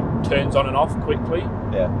 it like turns on and off quickly.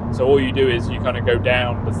 Yeah. So all you do is you kind of go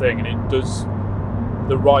down the thing, and it does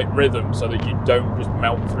the right rhythm so that you don't just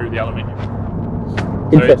melt through the aluminium.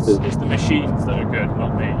 So it's the machines that are good,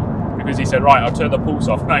 not me. Because he said, right, I'll turn the pulse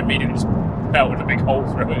off, and I immediately just melted a big hole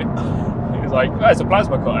through it. He was like, oh, it's a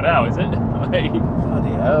plasma cutter now, is it? Bloody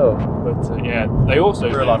hell. But yeah, they also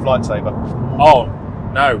real life lightsaber. Oh,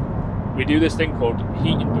 no. We do this thing called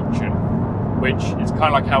heat induction, which is kind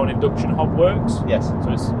of like how an induction hob works. Yes.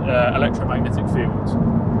 So it's electromagnetic fields,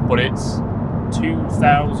 but it's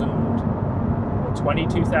 2,000 or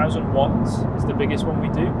 22,000 watts is the biggest one we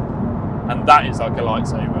do. And that is like a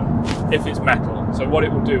lightsaber if it's metal. So what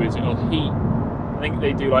it will do is it'll heat, I think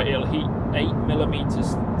they do like, it'll heat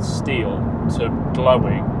 8mm steel to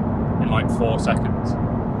glowing in like 4 seconds.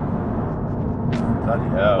 Bloody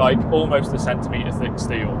hell. Like almost a centimetre thick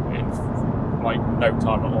steel in like no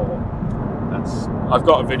time at all. I've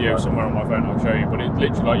got a video somewhere on my phone I'll show you, but it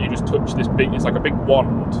literally like you just touch this big, it's like a big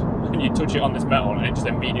wand, and you touch it on this metal and it just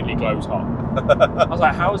immediately glows hot. I was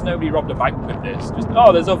like, how has nobody robbed a bank with this? Just,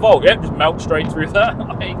 oh, there's a vault, yeah, just melt straight through that.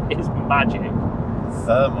 Like, it's magic.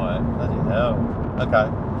 Thermite, bloody hell. Okay,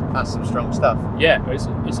 that's some strong stuff. Yeah, it's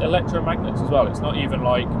electromagnets as well. It's not even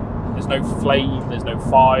like, there's no flame, there's no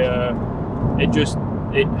fire. It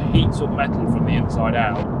heats up metal from the inside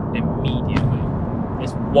out immediately.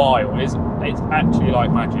 It's wild. It's actually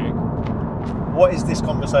like magic. What is this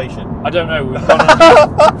conversation? I don't know. We've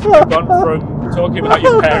gone from talking about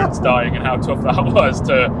your parents dying and how tough that was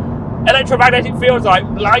to electromagnetic fields like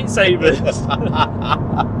lightsabers.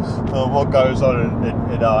 Well, what goes on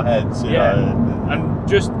in our heads, you know. And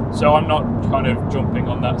just so I'm not kind of jumping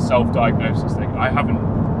on that self-diagnosis thing, I haven't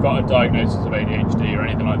got a diagnosis of ADHD or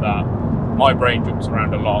anything like that. My brain jumps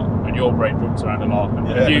around a lot, and your brain jumps around a lot. And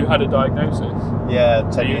have you had a diagnosis? Yeah,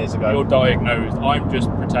 10 years ago. You're diagnosed. I'm just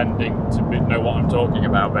pretending to know what I'm talking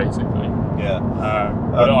about, basically. Yeah.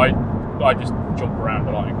 But I just jump around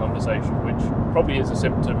a lot in conversation, which probably is a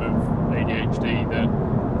symptom of ADHD that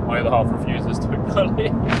my other half refuses to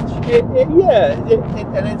acknowledge.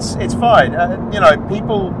 And it's fine. You know,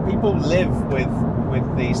 people live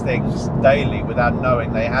with these things daily without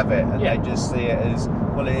knowing they have it, and they just see it as,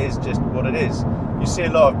 well, it is just what it is. You see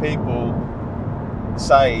a lot of people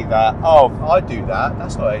say that, oh, I do that,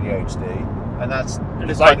 that's not ADHD, and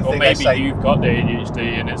it's like, or maybe you've got the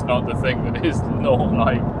ADHD and it's not the thing that is the norm.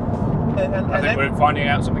 Like, I think we're finding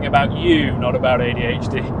out something about you, not about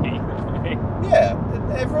ADHD. Yeah,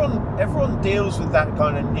 everyone deals with that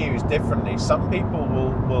kind of news differently. Some people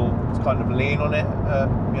will kind of lean on it,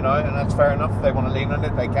 and that's fair enough. If they want to lean on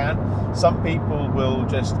it, they can. Some people will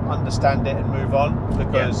just understand it and move on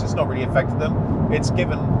because it's not really affected them. It's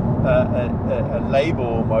given a label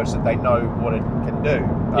almost that they know what it can do.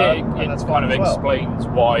 It kind of explains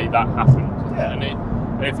why that happened. Yeah.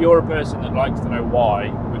 And if you're a person that likes to know why,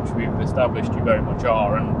 which we've established you very much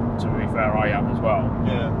are, and to be fair, I am as well.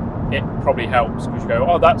 Yeah. It probably helps because you go,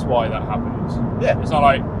 oh, that's why that happens. Yeah. It's not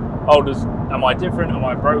like, am I different? Am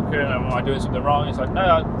I broken? Am I doing something wrong? It's like,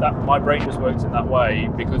 no, my brain just works in that way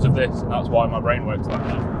because of this, and that's why my brain works like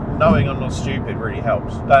that. Knowing I'm not stupid really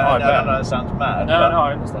helps. I know it sounds mad. No,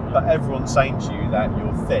 I understand that. But everyone's saying to you that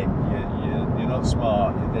you're thick, you're not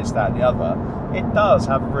smart, you're this, that, and the other. It does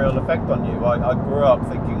have a real effect on you. I grew up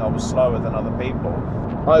thinking I was slower than other people.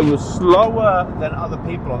 I was slower than other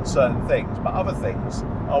people on certain things, but other things,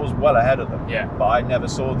 I was well ahead of them. Yeah. But I never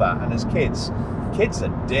saw that. And as kids are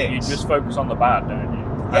dicks. You just focus on the bad, don't you?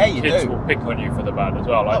 Yeah, and you kids do. will pick on you for the bad as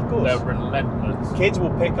well. Like, of course. They're relentless. Kids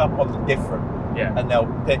will pick up on the different. Yeah. And they'll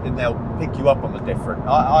pick you up on the different.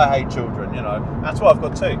 I hate children, That's what I've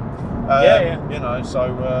got too.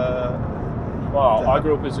 Well, I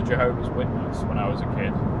grew up as a Jehovah's Witness when I was a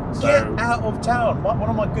kid. So get out of town. One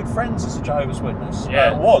of my good friends is a Jehovah's Witness.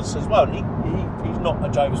 Yeah. Was as well. He's not a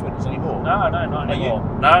Jehovah's Witness anymore. No, not anymore.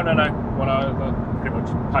 No. When I pretty much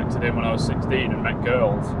packed it in when I was 16 and met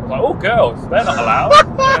girls, I was like, oh, girls, they're not allowed.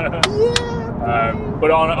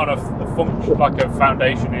 But on a function, like a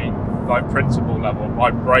foundation-y, like principle level,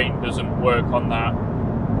 my brain doesn't work on that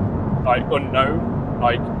like unknown.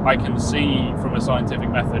 Like I can see from a scientific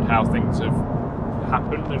method how things have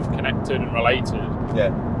happened and connected and related.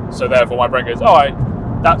 Yeah. So therefore my brain goes,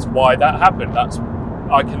 that's why that happened.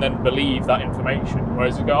 I can then believe that information.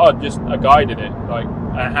 Whereas you go, just a guy did it. Like,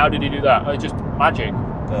 and how did he do that? Just magic.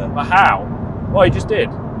 Yeah. But how? Well, he just did.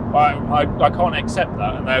 I can't accept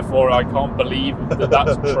that, and therefore I can't believe that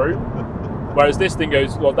that's true. Whereas this thing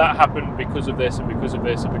goes, well, that happened because of this and because of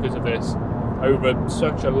this and because of this over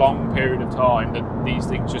such a long period of time that these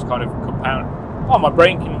things just kind of compound. Oh, my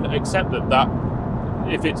brain can accept that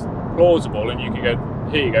if it's plausible, and you can go,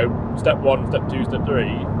 here you go, step 1, step 2, step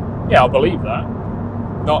 3. Yeah, I'll believe that.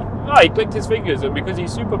 Not, he clicked his fingers, and because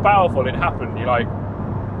he's super powerful, it happened. You're like,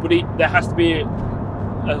 but there has to be a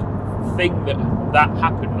thing that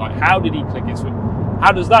happened. Like, how did he click his fingers?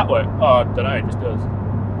 How does that work? Oh, I don't know, it just does.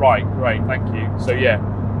 Right, great, thank you. So yeah,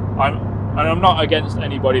 I'm not against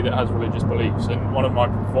anybody that has religious beliefs, and one of my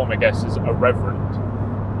former guests is a reverend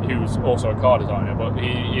who's also a car designer, but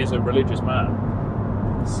he is a religious man.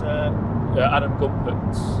 It's Adam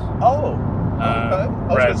Gumpert's. Oh, okay. I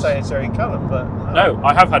was going to say it's Seán Callum, but no,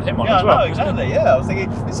 I have had him on as well. No, exactly. Yeah, I was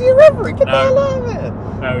thinking, is he a reverend? Get the hell out of here.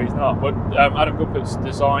 No, he's not. But Adam Gumpert's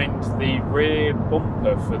designed the rear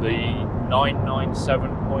bumper for the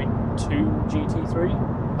 997.2 GT3.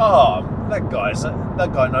 Oh, that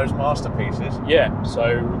guy knows masterpieces. Yeah,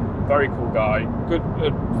 so very cool guy, good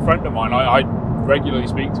friend of mine. I regularly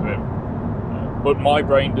speak to him, but my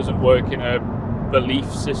brain doesn't work in a belief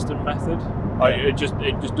system method. It just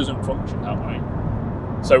doesn't function that way.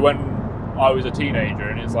 So when I was a teenager,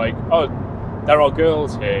 and it's like, oh, there are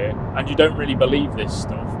girls here, and you don't really believe this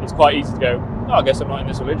stuff. It's quite easy to go, oh, I guess I'm not in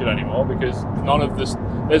this religion anymore because none of this.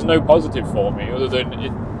 There's no positive for me other than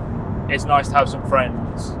it's nice to have some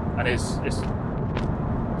friends, and it's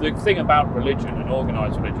the thing about religion and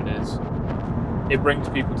organised religion is it brings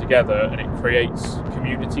people together and it creates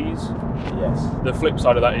communities. Yes. The flip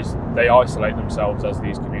side of that is they isolate themselves as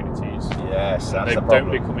these communities. Yes, that's they the problem.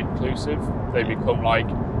 Don't become inclusive. They become like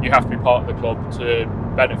you have to be part of the club to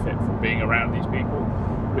benefit from being around these people,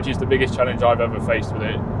 which is the biggest challenge I've ever faced with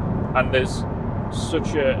it. And there's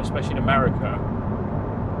such especially in America,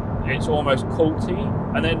 it's almost culty,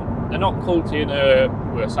 and then they're not culty in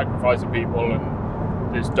we're sacrificing people and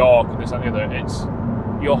it's dark and this and the other. It's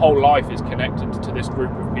your whole life is connected to this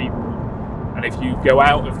group of people, and if you go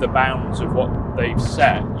out of the bounds of what they've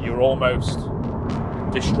set, you're almost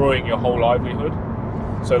destroying your whole livelihood.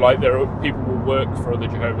 So like there are people who work for other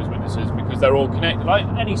Jehovah's Witnesses because they're all connected. Like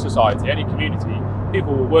any society, any community,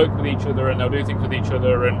 people will work with each other and they'll do things with each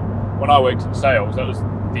other. And when I worked in sales, that was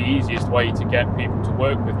the easiest way to get people to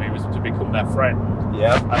work with me, was to become their friend.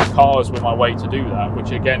 Yeah. And cars were my way to do that,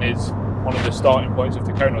 which again is one of the starting points of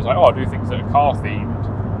Tacona. I was like, I'll do things that are car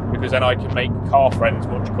themed because then I can make car friends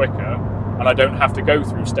much quicker, and I don't have to go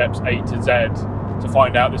through steps A to Z to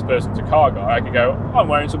find out this person's a car guy. I can go, I'm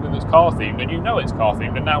wearing something that's car themed, and you know it's car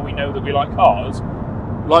themed, and now we know that we like cars.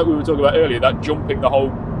 Like we were talking about earlier, that jumping the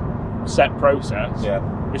whole set process. Yeah.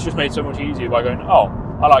 It's just made so much easier by going, oh,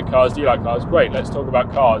 I like cars, do you like cars? Great, let's talk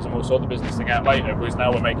about cars and we'll sort the business thing out later because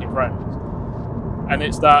now we're making friends. And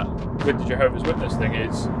it's that with the Jehovah's Witness thing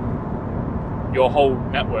is your whole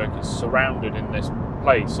network is surrounded in this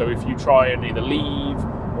place. So if you try and either leave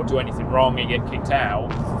or do anything wrong and get kicked out,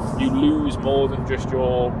 you lose more than just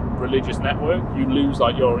your religious network. You lose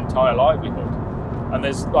like your entire livelihood. And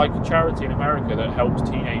there's like a charity in America that helps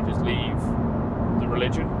teenagers leave the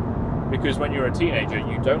religion, because when you're a teenager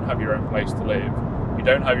you don't have your own place to live, you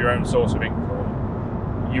don't have your own source of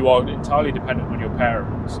income, you are entirely dependent on your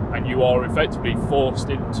parents, and you are effectively forced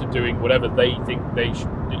into doing whatever they think that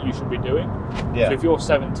you should be doing. Yeah. So if you're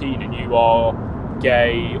 17 and you are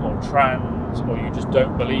gay or trans or you just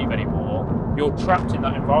don't believe anymore, you're trapped in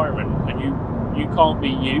that environment and you can't be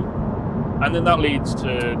you. And then that leads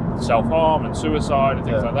to self-harm and suicide and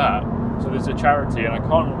things like that. So there's a charity, and I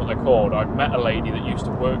can't remember what they're called. I met a lady that used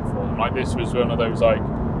to work for them. Like, this was one of those like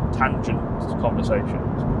tangent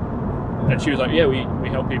conversations. And she was like, yeah, we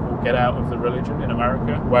help people get out of the religion in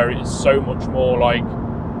America, where it is so much more like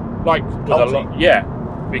with a lot, yeah,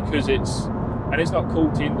 because it's not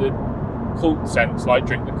culty in the cult sense, like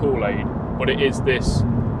drink the Kool-Aid, but it is this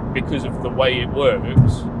because of the way it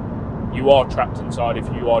works. You are trapped inside if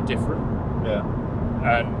you are different. Yeah.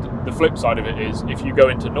 And the flip side of it is, if you go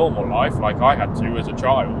into normal life, like I had to as a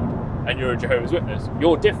child, and you're a Jehovah's Witness,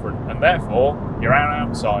 you're different, and therefore you're an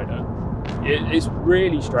outsider. It's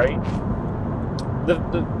really strange.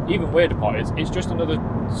 The even weirder part is, it's just another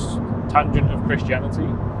tangent of Christianity.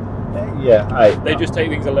 Yeah, they just take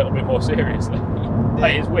things a little bit more seriously.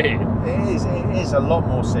 It's weird. It is a lot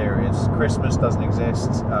more serious. Christmas doesn't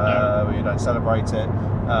exist. You don't celebrate it.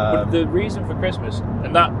 But the reason for Christmas,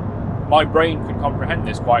 and that my brain could comprehend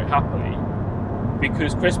this quite happily,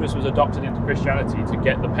 because Christmas was adopted into Christianity to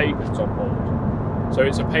get the pagans on board. So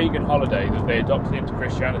it's a pagan holiday that they adopted into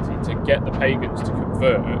Christianity to get the pagans to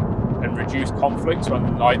convert and reduce conflicts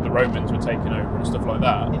when like the Romans were taking over and stuff like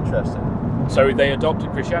that. Interesting. So they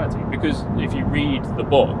adopted Christianity, because if you read the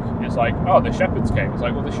book, it's like, oh, the shepherds came. It's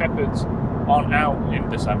like, well, the shepherds aren't out in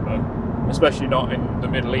December, especially not in the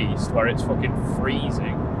Middle East where it's fucking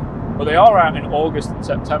freezing. But they are out in August and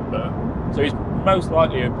September, so it's most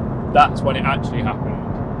likely that's when it actually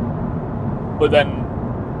happened. But then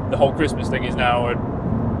the whole Christmas thing is now a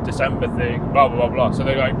December thing, blah, blah, blah, blah. So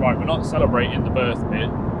they're like, right, we're not celebrating the birth bit.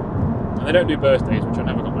 And they don't do birthdays, which I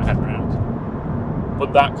never got my head around.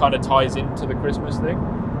 But that kind of ties into the Christmas thing.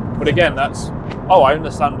 But again, that's, I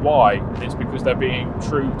understand why. It's because they're being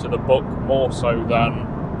true to the book more so than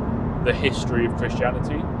the history of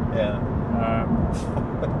Christianity. Yeah.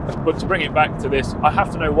 But to bring it back to this, I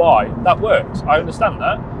have to know why. That works. I understand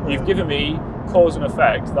that. You've given me cause and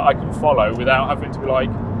effect that I can follow without having to be like,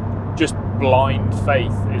 just blind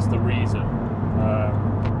faith is the reason.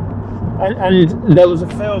 And there was a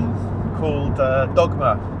film called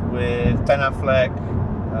Dogma with Ben Affleck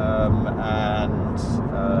and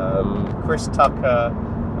Chris Tucker,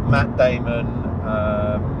 Matt Damon,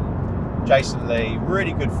 Jason Lee.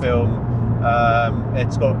 Really good film.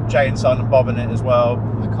 It's got Jay and Silent Bob in it as well.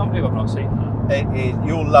 I can't believe I've not seen that.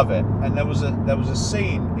 You'll love it. And there was a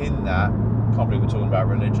scene in that. I can't believe we're talking about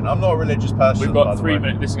religion. I'm not a religious person. We've got 3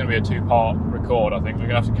 minutes. This is going to be a 2-part record. I think we're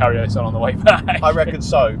going to have to carry this on the way back. I reckon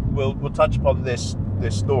so. We'll touch upon this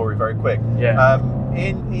story very quick. Yeah.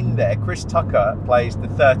 In there, Chris Tucker plays the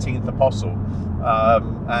 13th apostle,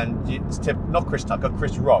 and it's not Chris Tucker,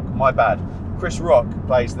 Chris Rock. My bad. Chris Rock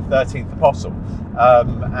plays the 13th apostle,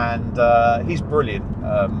 and he's brilliant.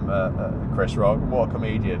 Chris Rock, what a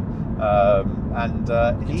comedian!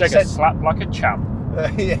 He takes a slap like a champ.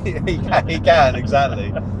 he can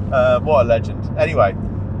exactly. What a legend. Anyway,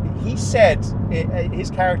 he said, his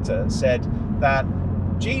character said that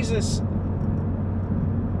Jesus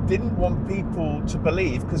didn't want people to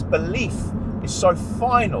believe because belief is so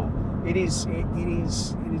final. It is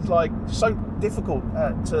like so difficult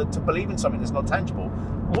to believe in something that's not tangible.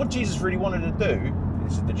 What Jesus really wanted to do,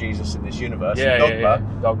 this is the Jesus in this universe, Dogma.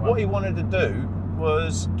 What he wanted to do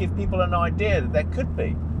was give people an idea that there could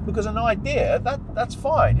be. Because an idea, that's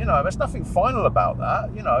fine, there's nothing final about that.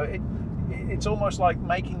 It's almost like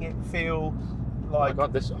making it feel like... Oh my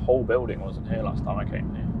God, this whole building wasn't here last time I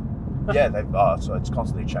came here. Yeah, so it's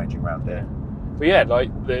constantly changing around here. But yeah, like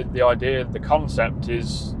the idea, the concept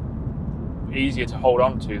is easier to hold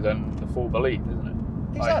on to than the full belief, isn't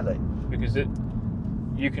it? Exactly. Because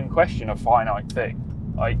you can question a finite thing.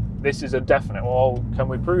 Like, this is a definite, well, can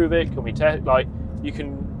we prove it? Can we test? Like, you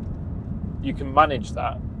can manage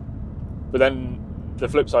that. But then the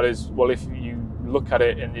flip side is, well, if you look at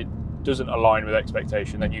it and it doesn't align with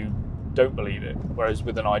expectation, then you don't believe it. Whereas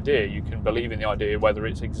with an idea, you can believe in the idea whether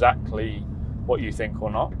it's exactly what you think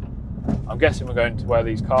or not. I'm guessing we're going to where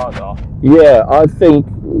these cars are. Yeah, I think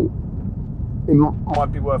it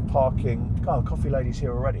might be worth parking. Oh, Coffee Lady's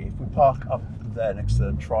here already. If we park up there next to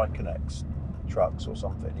the Triconnects trucks or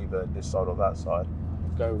something, either this side or that side.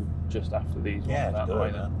 Go just after these ones Yeah, that do way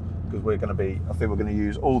it, then. Because we're going to be. I think we're going to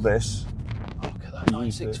use all this. Oh, look at that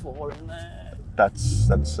 964 in there. That's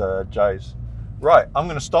Jay's. Right, I'm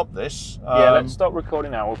going to stop this. Yeah, let's stop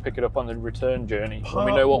recording now. We'll pick it up on the return journey when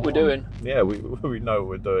we know what we're doing. Yeah, we know what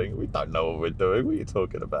we're doing. We don't know what we're doing. What are you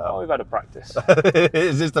talking about? Oh, we've had a practice.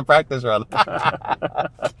 Is this the practice run?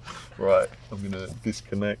 Right, I'm going to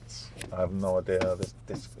disconnect. I have no idea how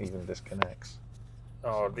this even disconnects.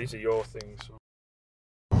 Oh, these are your things.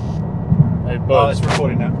 Hey, Buzz. It's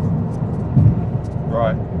recording now.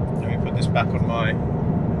 Right, let me put this back on my...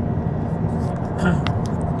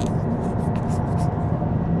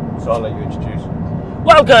 So I'll let you introduce.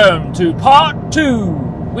 Welcome to part 2.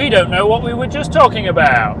 We don't know what we were just talking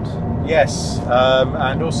about. Yes,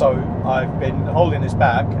 and also I've been holding this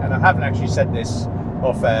back, and I haven't actually said this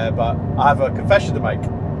off air, but I have a confession to make.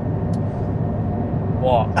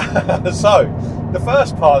 What? So, the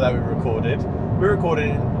first part that we recorded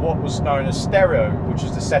in what was known as stereo, which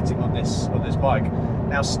is the setting on this mic.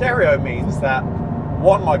 Now, stereo means that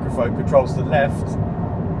one microphone controls the left,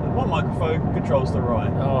 and one microphone controls the right.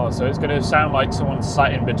 Oh, so it's going to sound like someone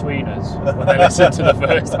sat in between us when they listen to the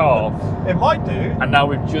first half. It might do. And now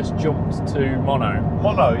we've just jumped to mono.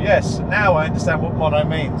 Mono, yes. Now I understand what mono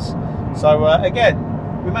means. So, again,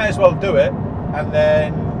 we may as well do it, and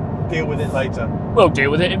then deal with it later. We'll deal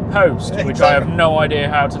with it in post, Exactly. which I have no idea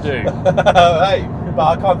how to do. Hey, but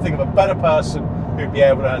I can't think of a better person who'd be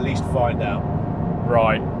able to at least find out.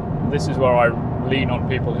 Right. This is where I lean on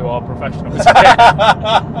people who are professionals.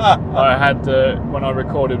 I had, when I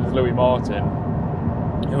recorded with Louis Martin,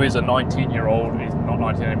 who is a 19-year-old, he's not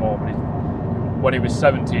 19 anymore, but when he was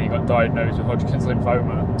 17, he got diagnosed with Hodgkin's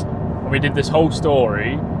lymphoma. And we did this whole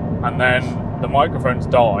story, and then the microphones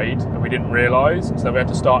died, and we didn't realise, so we had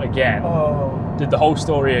to start again. Oh. Did the whole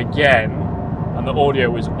story again, and the audio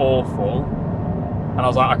was awful. And I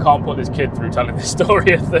was like, I can't put this kid through telling this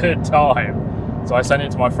story a third time. So I sent it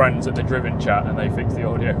to my friends at the Driven chat, and they fixed the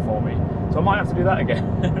audio for me. So I might have to do that again.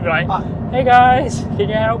 Be like, hey guys, can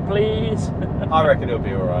you help please? I reckon it'll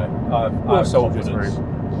be alright. We'll soldier through.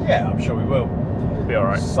 Yeah, I'm sure we will. It'll be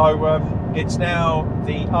alright. So it's now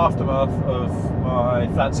the aftermath of my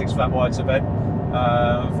Flat 6 Flat Whites event.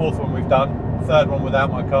 Fourth one we've done. Third one without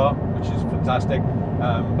my car, which is fantastic.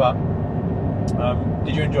 But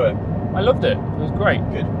did you enjoy it? I loved it. It was great.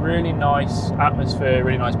 Good. Really nice atmosphere,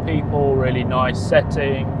 really nice people, really nice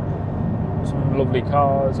setting, some lovely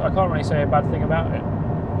cars. I can't really say a bad thing about it.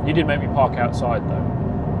 You did make me park outside though.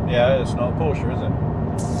 Yeah, it's not a Porsche, is it?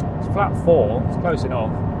 It's flat 4, it's close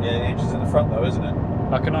enough. Yeah, the engine's in the front though, isn't it?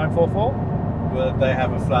 Like a 944? Well, they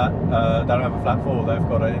have a flat, they don't have a flat 4, they've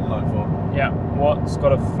got an inline 4. Yeah, what's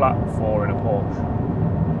got a flat 4 in a Porsche?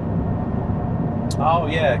 Oh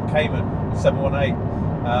yeah, Cayman, 718.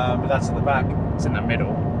 But that's at the back. It's in the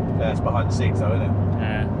middle. Yeah, it's behind the seats though, isn't it?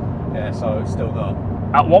 Yeah. Yeah, so it's still not.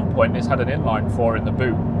 At one point, this had an inline 4 in the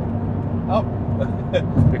boot. Oh.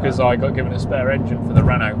 Because I got given a spare engine for the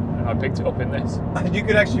Renault, and I picked it up in this. And you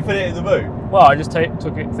could actually fit it in the boot? Well, I just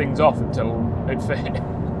took things off until it fit.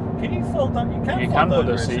 Can you fold down? You can put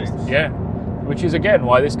those seats. Yeah. Which is again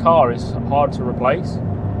why this car is hard to replace.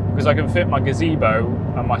 Because I can fit my gazebo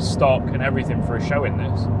and my stock and everything for a show in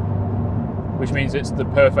this. Which means it's the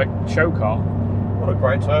perfect show car. What a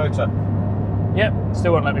great Toyota. Yep,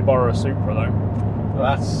 still won't let me borrow a Supra though.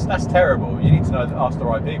 Well, that's terrible. You need to ask the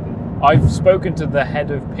right people. I've spoken to the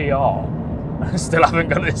head of PR. I still haven't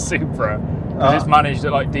got this Supra. Because it's managed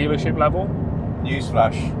at like dealership level.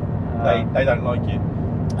 Newsflash. They don't like you.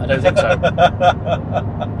 I don't think so.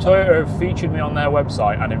 Toyota have featured me on their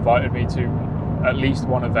website and invited me to at least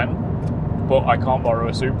one event. But I can't borrow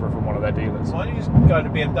a Supra from one of their dealers. Why don't you just go to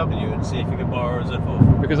BMW and see if you can borrow a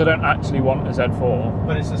Z4? Because I don't actually want a Z4.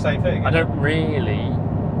 But it's the same thing. I don't really.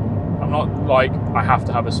 I'm not like I have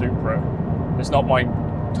to have a Supra. It's not my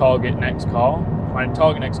target next car. My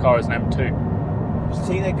target next car is an M2.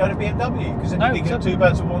 See, they go to BMW because then No, you can get 2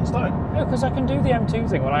 birds with one stone. No, because I can do the M2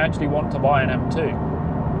 thing when I actually want to buy an M2.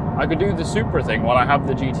 I could do the Supra thing while I have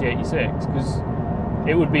the GT86 because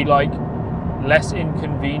it would be like less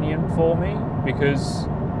inconvenient for me because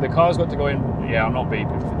the car's got to go in. Yeah, I'm not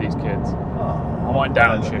beeping for these kids. Oh, I might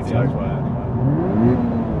downshift it.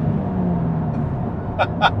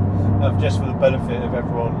 Just for the benefit of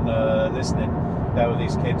everyone listening, there were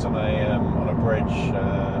these kids on a bridge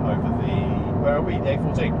over the Where are we? The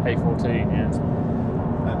A14. A14,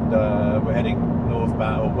 yeah. And we're heading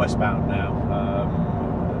northbound or westbound now,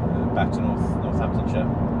 back to Northamptonshire.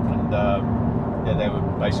 And yeah, they were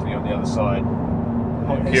basically on the other side,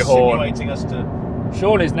 insinuating us to.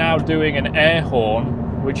 Sean is now doing an air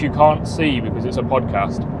horn, which you can't see because it's a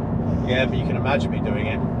podcast. Yeah, but you can imagine me doing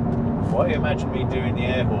it. Why do you imagine me doing the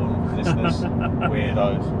air horn, listeners?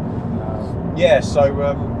 Weirdos. Yeah, so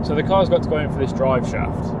the car's got to go in for this drive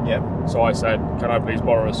shaft. Yep. So I said, can I please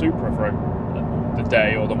borrow a Supra for the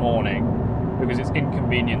day or the morning? Because it's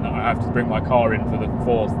inconvenient that I have to bring my car in for the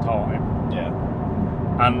 4th time. Yeah.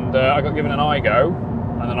 And I got given an IGO,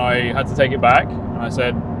 and then I had to take it back, and I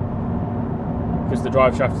said, because the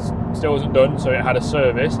drive shaft still wasn't done, so it had a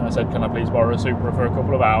service, and I said, can I please borrow a Supra for a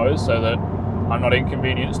couple of hours so that I'm not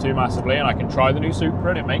inconvenienced too massively and I can try the new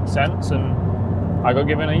Supra and it makes sense, and I got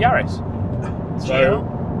given a Yaris. So,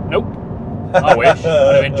 nope. I wish.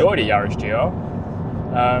 I'd have enjoyed a Yaris GR.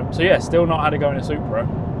 So yeah, still not had to go in a Supra.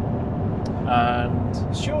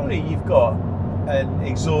 And surely you've got an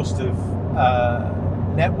exhaustive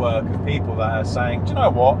network of people that are saying, do you know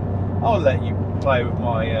what? I'll let you play with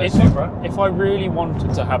my Supra. If I really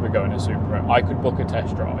wanted to have a go in a Supra, I could book a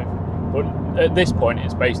test drive. But at this point,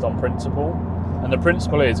 it's based on principle. And the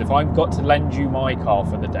principle is, if I've got to lend you my car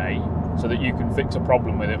for the day so that you can fix a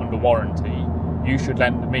problem with it under warranty, you should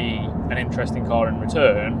lend me an interesting car in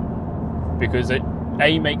return, because it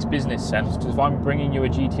A, makes business sense, because if I'm bringing you a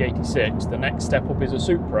GT86, the next step up is a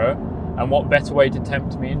Supra, and what better way to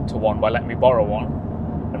tempt me into one by letting me borrow one?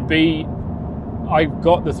 And B, I've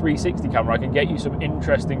got the 360 camera, I can get you some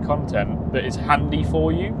interesting content that is handy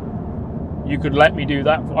for you. You could let me do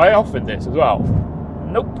that. I offered this as well.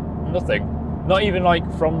 Nope, nothing. Not even like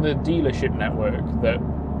from the dealership network that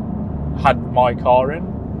had my car in.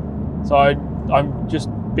 So I'm just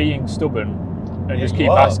being stubborn and just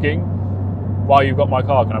keep asking, while you've got my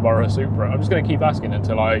car, can I borrow a Supra? I'm just going to keep asking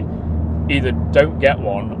until I either don't get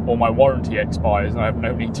one or my warranty expires and I have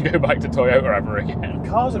no need to go back to Toyota ever again.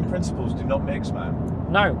 Cars and principles do not mix, man.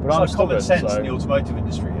 No, but it's I'm like stubborn. Common sense in the automotive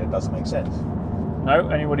industry. It doesn't make sense. No,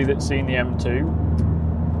 anybody that's seen the M2?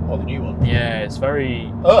 Or the new one? Yeah, it's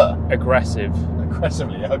very aggressive.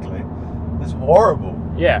 Aggressively ugly. It's horrible.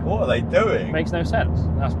 Yeah. What are they doing? It makes no sense.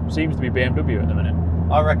 That seems to be BMW at the minute.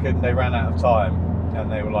 I reckon they ran out of time and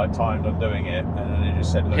they were like timed on doing it, and then they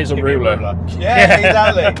just said, look, here's a give me ruler. Yeah,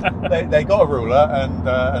 exactly. they got a ruler and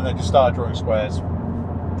they just started drawing squares.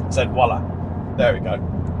 Said, voila, there we go.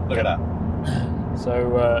 Look at that.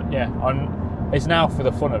 So it's now for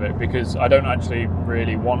the fun of it, because I don't actually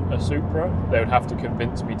really want a Supra. They would have to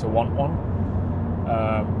convince me to want one.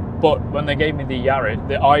 But when they gave me the Yaris,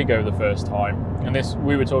 the IGO the first time, and this,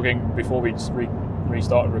 we were talking before we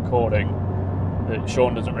restarted recording, that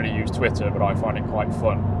Sean doesn't really use Twitter, but I find it quite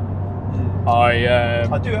fun. I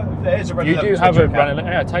do. There's a Renneleven. You do have a Renneleven.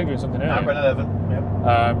 Yeah, I tagged you in something earlier. Renneleven.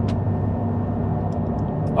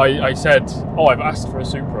 Yep. I said, I've asked for a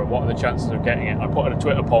Supra. What are the chances of getting it? I put in a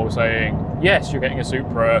Twitter poll saying, yes, you're getting a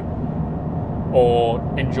Supra, or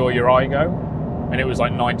enjoy your IGO, and it was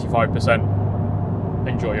like 95%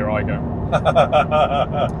 enjoy your IGO.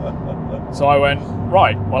 So I went,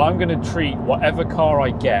 right, well, I'm going to treat whatever car I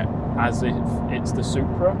get as if it's the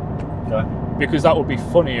Supra. Okay. Because that would be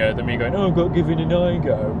funnier than me going, I got given an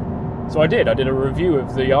IGO. So I did a review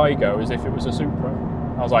of the IGO as if it was a Supra.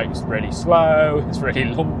 I was like, it's really slow, it's really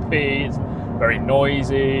lumpy, it's very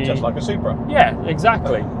noisy. Just like a Supra. Yeah,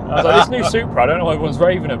 exactly. I was like, this new Supra, I don't know what everyone's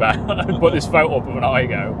raving about. I put this photo up of an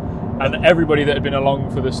IGO, and everybody that had been along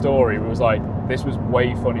for the story was like, this was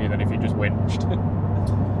way funnier than if you just whinged.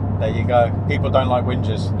 There you go. People don't like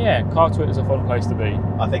whingers. Yeah, car Twitter's a fun place to be.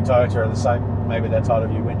 I think Toyota are the same. Maybe they're tired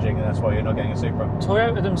of you whinging and that's why you're not getting a Supra.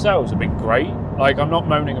 Toyota themselves have been great. Like, I'm not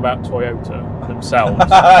moaning about Toyota themselves.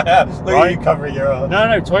 Look at you covering your eyes.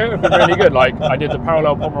 No, Toyota have been really good. Like, I did the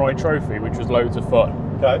Parallel Pomeroy Trophy, which was loads of fun.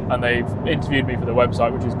 Okay. And they've interviewed me for the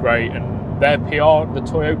website, which is great. And their PR, the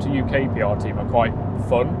Toyota UK PR team, are quite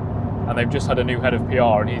fun. And they've just had a new head of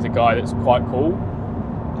PR, and he's a guy that's quite cool.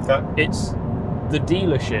 Okay. It's the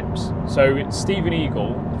dealerships. So it's Stephen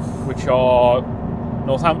Eagle, which are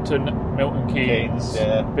Northampton, Milton Keynes,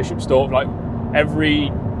 Bishop Stortford. Like,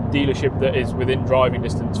 every dealership that is within driving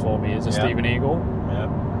distance for me is a Stephen Eagle. Yeah.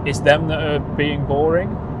 It's them that are being boring.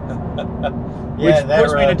 Which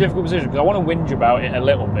puts me in a difficult position, because I want to whinge about it a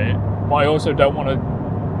little bit, but I also don't want to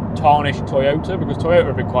tarnish Toyota, because Toyota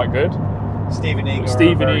have been quite good. Stephen Eagle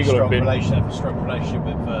strong relationship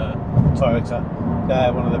with Toyota.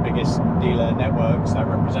 They're one of the biggest dealer networks that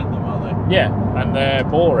represent them, aren't they? Yeah, and they're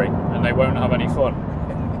boring, and they won't have any fun.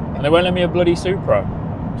 And they won't let me a bloody Supra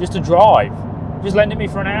just to drive. Just lend it me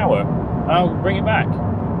for an hour. I'll bring it back.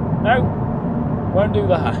 No, won't do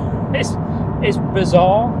that. It's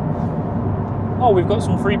bizarre. Oh, we've got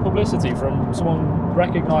some free publicity from someone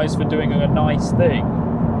recognised for doing a nice thing.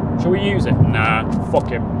 Shall we use it? Nah, fuck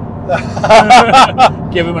him.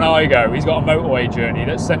 Give him an IGO. He's got a motorway journey.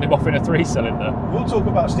 Let's send him off in a 3-cylinder. We'll talk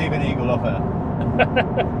about Stephen Eagle off air.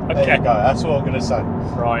 Okay. There you go. That's what I'm going to say.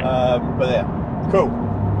 Right. But yeah, cool.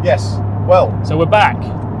 Yes. Well, so we're back.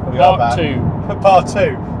 we are Part back. 2. Part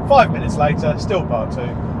 2. 5 minutes later, still part 2.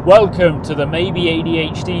 Welcome to the Maybe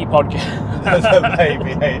ADHD podcast.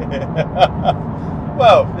 Maybe.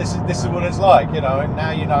 Well, this is what it's like, you know. And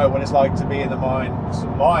now you know what it's like to be in the hive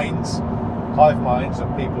minds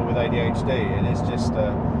of people with ADHD, and it's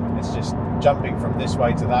just jumping from this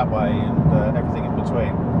way to that way and everything in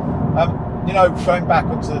between. You know, going back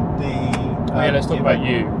onto the. Let's talk about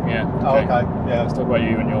you. Yeah. Okay. Oh, okay. Yeah. Let's talk about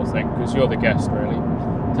you and your thing, because you're the guest, really.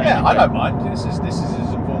 Yeah, I don't mind. This is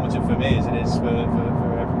as informative for me as it is for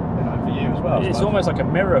you as well. It's almost like a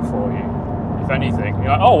mirror for you, if anything. You're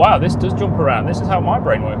like, oh wow, this does jump around. This is how my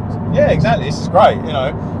brain works. Yeah, exactly. This is great. You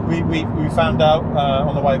know, we found out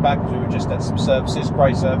on the way back, because we were just at some services,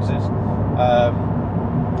 great services,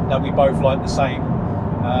 that we both like the same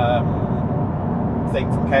thing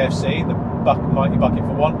from KFC, the mighty bucket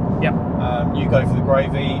for one. Yep. You go for the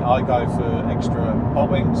gravy, I go for extra hot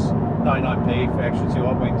wings, 99p for extra 2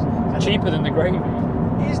 hot wings. It's cheaper than the gravy.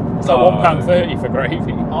 It's like £1.30 for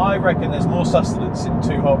gravy. I reckon there's more sustenance in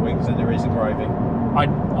 2 hot wings than there is in gravy.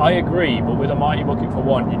 I agree, but with a mighty bucket for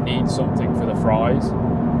one, you need something for the fries.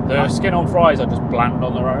 The skin on fries are just bland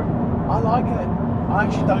on their own. I like it. I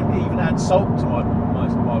actually don't even add salt to my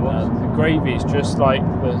ones. The gravy is just like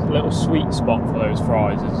the little sweet spot for those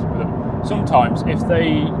fries. Sometimes, if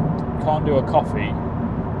they can't do a coffee,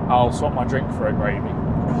 I'll swap my drink for a gravy.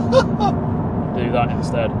 Do that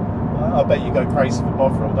instead. I bet you go crazy for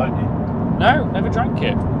Bovril, don't you? No, never drank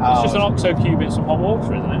it. It's just an OXO cube in some hot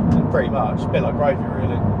water, isn't it? Pretty much. A bit like gravy,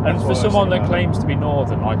 really. And for someone that claims to be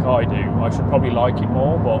northern like I do, I should probably like it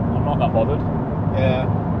more, but I'm not that bothered. Yeah.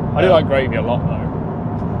 I do like gravy a lot, though.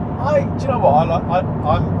 Do you know what?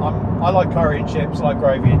 I like curry and chips. I like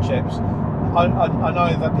gravy and chips. I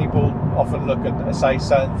know that people often look at say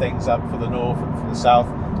certain things up for the north and for the south,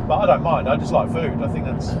 but I don't mind. I just like food. I think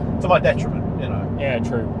that's to my detriment, you know. Yeah,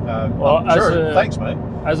 true. Well, true. Thanks, mate.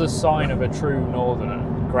 As a sign of a true northerner,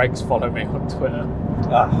 Greg's followed me on Twitter.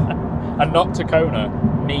 And not Tacona,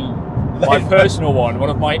 me. My personal one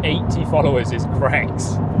of my 80 followers is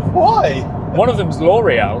Greg's. Why? One of them's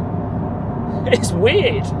L'Oreal. It's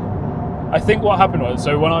weird. I think what happened was,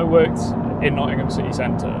 so when I worked in Nottingham City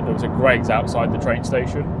Centre, there was a Greg's outside the train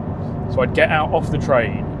station. So I'd get out off the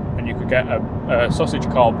train and you could get a sausage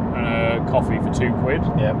cob and a coffee for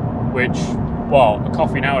 £2. Yeah. Which, well, a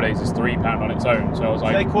coffee nowadays is £3 on its own. So I was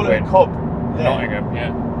like, they call it a cob. Yeah. Nottingham,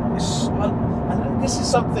 yeah. And this is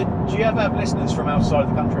something. Do you ever have listeners from outside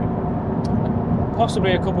the country?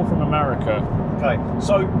 Possibly a couple from America. Okay,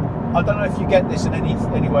 so I don't know if you get this in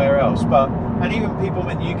anywhere else, and even people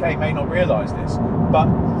in the UK may not realise this, but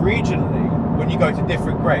regionally, when you go to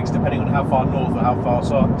different Greg's, depending on how far north or how far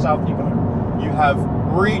south you go, you have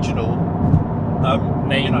regional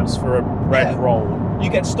names for a bread roll. You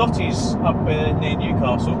get Stotties up near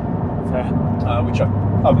Newcastle, Fair. which are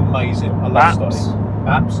amazing. I love Stotties.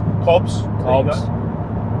 Baps, cobs.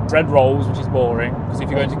 Bread rolls, which is boring, because if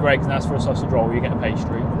you go into Greg's and ask for a sausage roll, you get a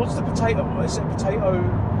pastry. What's the potato? Is it potato?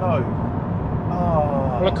 No.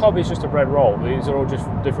 Well, a cob is just a bread roll. These are all just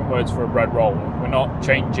different words for a bread roll. We're not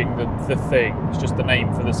changing the thing. It's just the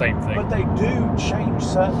name for the same thing. But they do change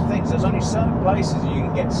certain things. There's only certain places you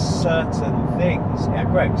can get certain things at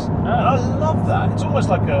Greg's. And I love that. It's almost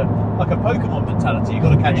like a Pokemon mentality. You've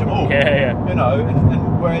got to catch them all. Yeah. You know,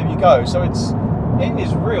 and wherever you go. So it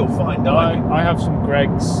is real fine dining. I have some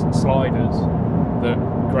Greg's sliders that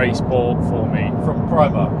Grace bought for me from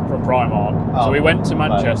Primark. So we went to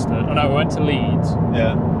Manchester. We went to Leeds.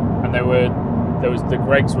 Yeah. And there was the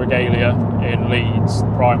Greg's Regalia in Leeds,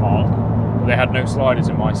 Primark, but they had no sliders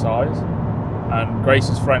in my size. And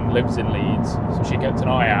Grace's friend lives in Leeds, so she kept an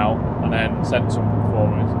eye out and then sent some for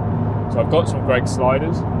me. So I've got some Greg's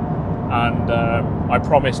sliders, and I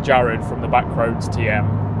promised Jared from the Backroads TM.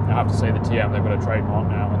 I have to say the TM, they've got a trademark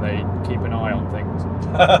now, and they keep an eye on things.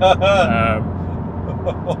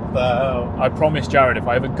 What the hell? I promised Jared if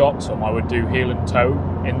I ever got some, I would do heel and toe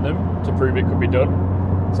in them to prove it could be done.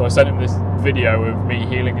 So I sent him this video of me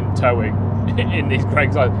heeling and toeing in these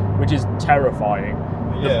Greg's slides, which is terrifying.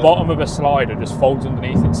 Yeah. The bottom of a slider just folds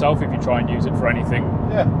underneath itself if you try and use it for anything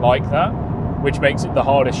like that, which makes it the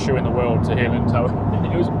hardest shoe in the world to heel and toe.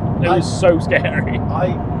 It was so scary.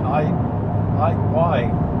 Why?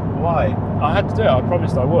 Why? I had to do it. I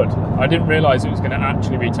promised I would. I didn't realise it was going to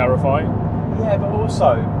actually be terrifying. Yeah, but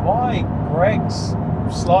also, why Greg's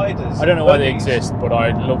sliders? I don't know why they bunnies? exist, but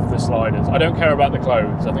I love the sliders. I don't care about the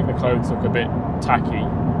clothes. I think the clothes look a bit tacky,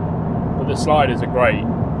 but the sliders are great.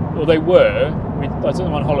 Well, they were. I took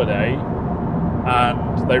them on holiday,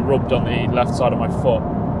 and they rubbed on the left side of my foot,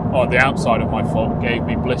 or the outside of my foot, gave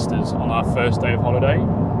me blisters on our first day of holiday.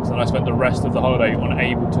 So then I spent the rest of the holiday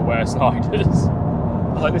unable to wear sliders.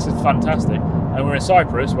 I was like, this is fantastic. And we're in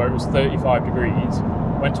Cyprus, where it was 35 degrees.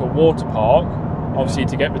 Went to a water park. Obviously,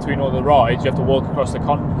 to get between all the rides, you have to walk across the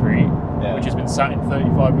concrete, which has been sat in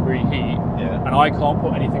 35-degree heat. Yeah. And I can't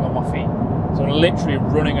put anything on my feet. So I'm literally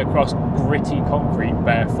running across gritty concrete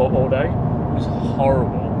barefoot all day. It was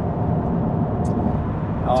horrible.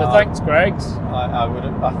 So thanks, Greg's.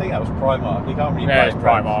 I think that was Primark. You can't really Yeah, blame it's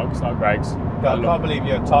Primark, it's not Greg's. I can't believe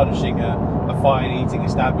you're tarnishing a fine eating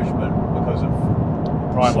establishment because of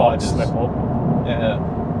Primark sliders. slip up. Yeah.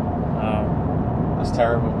 That's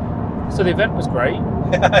terrible. So the event was great.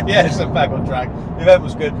 Yeah, so back on track. The event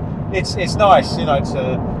was good. It's nice, you know,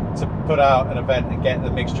 to put out an event and get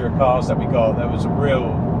the mixture of cars that we got. There was a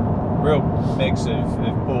real mix of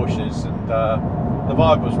Porsches, and the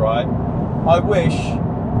vibe was right. I wish,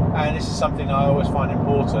 and this is something I always find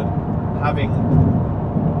important, having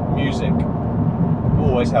music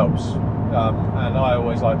always helps. And I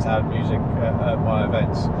always like to have music at my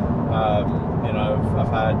events. You know, I've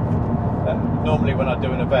had normally when I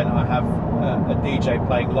do an event, I have a DJ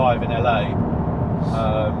playing live in LA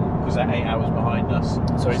because they're 8 hours behind us.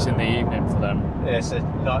 So it's in the evening for them. Yeah, so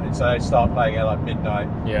they start playing at like midnight,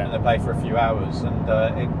 and they play for a few hours, and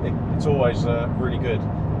it's always really good,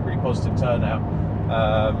 really positive turnout.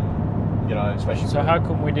 You know, especially. So how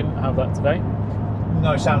come we didn't have that today?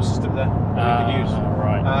 No sound system there we could use.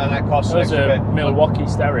 Right. And that costs It was an a extra bit. Milwaukee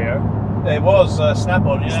stereo. It was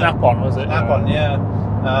Snap-on, yeah. Snap-on, was it? Snap-on, yeah.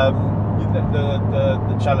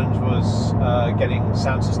 The challenge was getting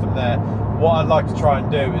sound system there. What I'd like to try and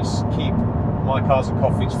do is keep my cars and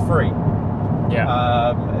coffees free.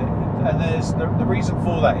 Yeah. And there's the reason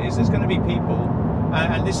for that is there's going to be people,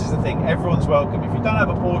 and this is the thing, everyone's welcome. If you don't have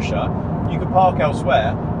a Porsche, you can park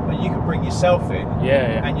elsewhere, but you can bring yourself in,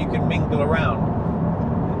 and you can mingle around.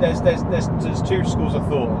 There's two schools of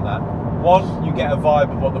thought on that. One, you get a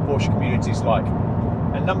vibe of what the Porsche community is like,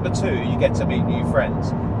 and number two, you get to meet new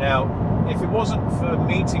friends. Now, if it wasn't for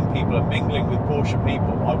meeting people and mingling with Porsche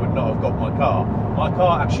people, I would not have got my car. My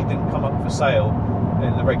car actually didn't come up for sale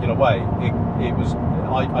in the regular way. It was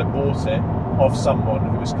I bought it off someone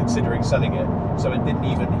who was considering selling it, so it didn't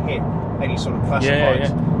even hit any sort of classifieds.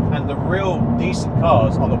 Yeah. And the real decent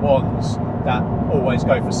cars are the ones that always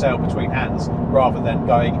go for sale between hands, rather than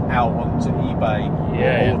going out onto eBay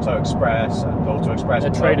or Auto Express and Auto Express.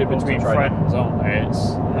 They're traded between friends, aren't they?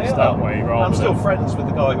 It's that way rather I'm still than... friends with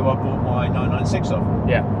the guy who I bought my 996 off.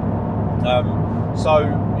 Yeah. So,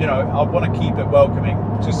 you know, I want to keep it welcoming,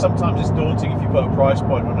 because sometimes it's daunting if you put a price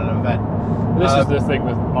point on an event. This is the thing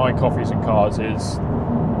with my coffees and cars, is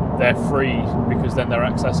they're free because then they're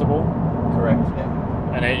accessible. Correct, yeah.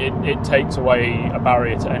 And it takes away a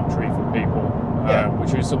barrier to entry for people,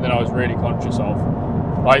 which is something I was really conscious of.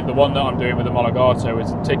 Like the one that I'm doing with the Mulligato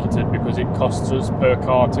is ticketed because it costs us per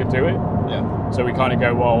car to do it. Yeah. So we kind of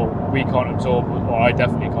go, well, we can't absorb, or I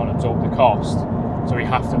definitely can't absorb the cost. So we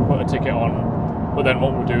have to put a ticket on. But then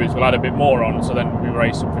what we'll do is we'll add a bit more on, so then we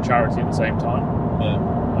raise some for charity at the same time.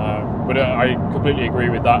 Yeah. But I completely agree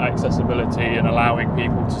with that accessibility and allowing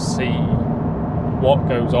people to see what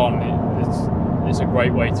goes on. It's a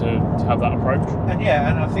great way to have that approach.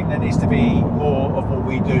 And I think there needs to be more of what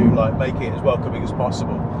we do, like make it as welcoming as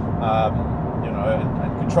possible, you know,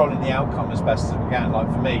 and controlling the outcome as best as we can.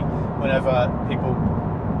 Like for me, whenever people,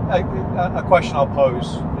 a question I'll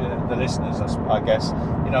pose the listeners, I guess,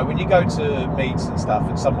 you know, when you go to meets and stuff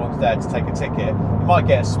and someone's there to take a ticket, you might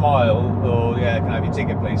get a smile or, can I have your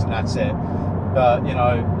ticket please, and that's it. But, you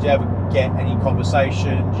know, do you ever get any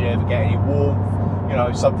conversation? Do you ever get any warmth? You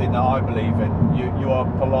know, something that I believe in. You are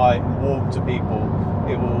polite and warm to people,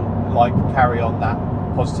 it will like carry on that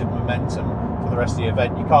positive momentum for the rest of the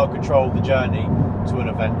event. You can't control the journey to an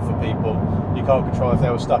event for people. You can't control if they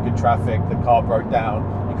were stuck in traffic, the car broke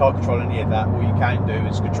down. You can't control any of that. What you can do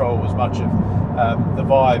is control as much of the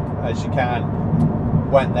vibe as you can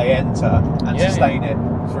when they enter, and sustain it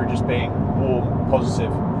through just being warm,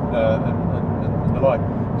 positive, and the like.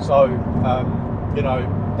 So, you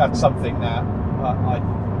know, that's something that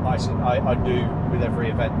I do with every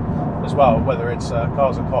event as well, whether it's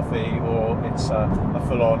cars and coffee or it's a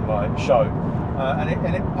full-on like show, and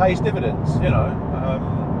it pays dividends. You know,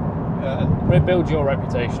 And it builds your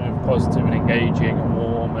reputation of positive and engaging and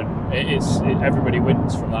warm, and everybody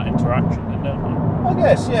wins from that interaction, don't they? I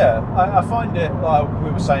guess, yeah. I find it, like we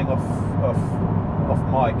were saying off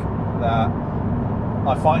mic, that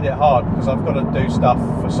I find it hard because I've got to do stuff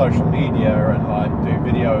for social media and like do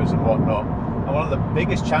videos and whatnot. And one of the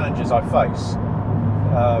biggest challenges I face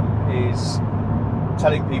is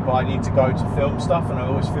telling people I need to go to film stuff, and I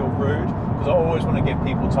always feel rude because I always want to give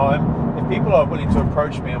people time. If people are willing to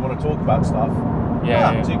approach me and want to talk about stuff,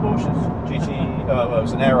 yeah. 2 Porsches, GT, it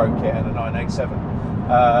was an Aero kit and a 987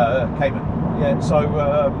 Cayman. Yeah, so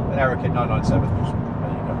an Aero kit 997.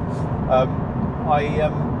 There you go.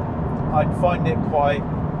 I find it quite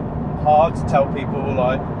hard to tell people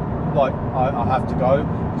like I have to go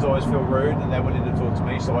because I always feel rude, and they're willing to talk to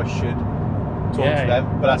me, so I should talk to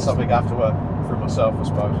them. But that's something I have to work through myself, I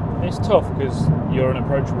suppose. It's tough because you're an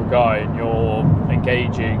approachable guy and you're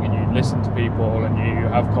engaging and you listen to people and you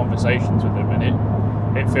have conversations with them, and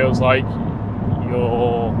it feels like you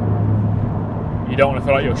don't want to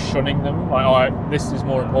feel like you're shunning them. Like, oh, this is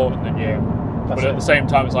more important than you. But at the same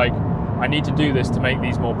time, it's like, I need to do this to make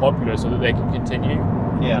these more popular so that they can continue.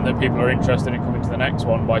 Yeah. And that people are interested in coming to the next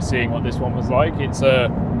one by seeing what this one was like. It's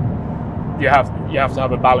you have to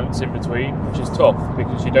have a balance in between, which is tough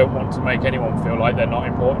because you don't want to make anyone feel like they're not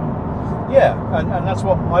important. Yeah, and that's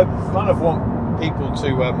what I kind of want people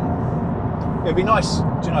to. It'd be nice,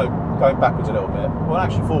 going backwards a little bit, well,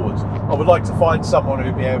 actually forwards. I would like to find someone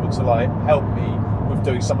who'd be able to like help me with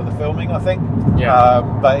doing some of the filming. I think. Yeah.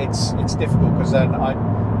 But it's difficult because then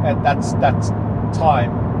that's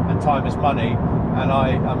time, and time is money, and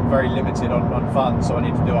I'm very limited on funds, so I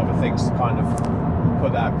need to do other things to kind of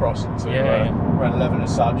put that across into Renneleven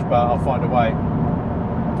as such. But I'll find a way.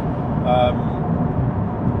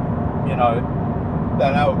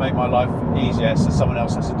 Then that would make my life easier, so someone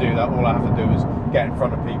else has to do that. All I have to do is get in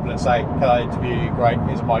front of people and say, can I interview you? Great,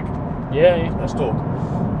 here's a mic. Yeah. Let's talk.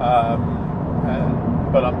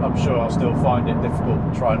 But I'm sure I'll still find it difficult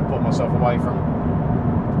trying to pull myself away from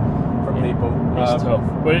people. It's tough,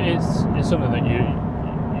 but it's something that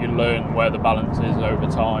you learn where the balance is over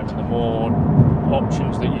time, and the more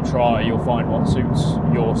options that you try, you'll find what suits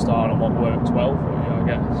your style and what works well for you, I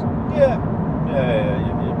guess. Yeah,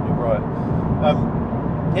 you're right.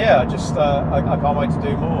 I just I can't wait to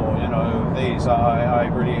do more. These I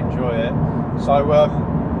really enjoy it. So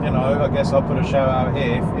I guess I'll put a shout out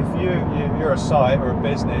here. If you're a site or a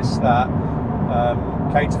business that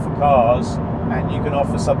cater for cars, and you can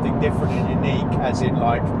offer something different and unique, as in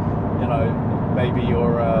maybe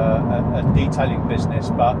you're a detailing business,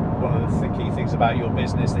 but one of the key things about your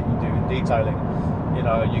business that you do in detailing,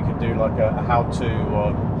 you could do like a how-to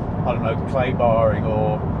on, I don't know, clay barring,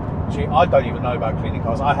 or I don't even know about cleaning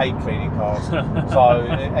cars. I hate cleaning cars. So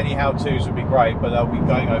any how-tos would be great, but they'll be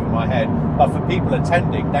going over my head. But for people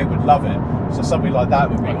attending, they would love it. So something like that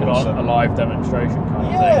would be awesome. A live demonstration kind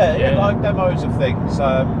of thing. Yeah, live demos of things.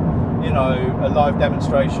 A live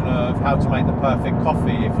demonstration of how to make the perfect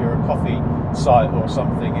coffee if you're a coffee site or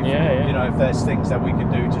something. If there's things that we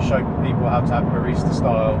could do to show people how to have barista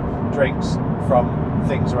style drinks from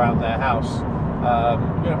things around their house.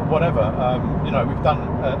 Whatever. We've done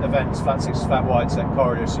events, Flat 6, Flat Whites at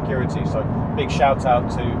Corridor Security. So big shout out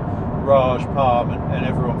to Raj, Palm, and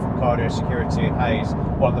everyone from Corridor Security in Hayes.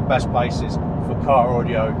 One of the best places for car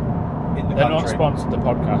audio in the country. They're not sponsored the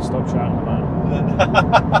podcast. Stop shouting about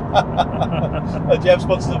it. Do you have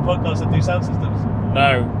sponsors of the podcast that do sound systems?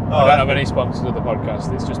 No, I don't have any sponsors of the podcast.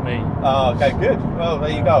 It's just me. Oh, okay, good. Well, there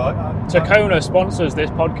you go. Takona sponsors this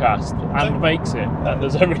podcast and makes it, and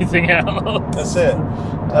does everything else. That's it.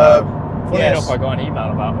 Funny enough, I got an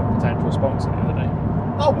email about a potential sponsor the other day.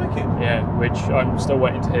 Oh, wicked. Yeah, which I'm still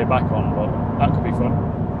waiting to hear back on, but that could be fun.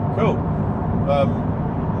 Cool.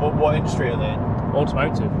 What industry are they in?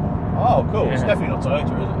 Automotive. Oh, cool. Yeah. It's definitely not Toyota,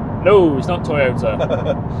 is it? No, it's not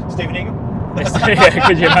Toyota. Stephen Egan? Yeah,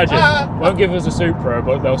 could you imagine? Won't give us a Supra,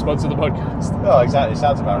 but they'll sponsor the podcast. Oh, exactly.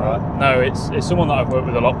 Sounds about right. No, it's someone that I've worked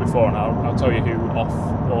with a lot before, and I'll tell you who off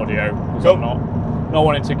audio, because cool. I'm not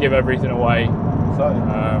wanting to give everything away. So,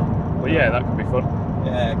 but yeah, that could be fun.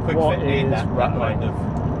 Yeah, quick fit in that kind of.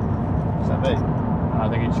 What's that mean? I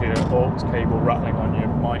think it's your aux cable rattling on your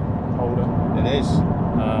mic holder. It is.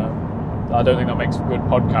 I don't think that makes a good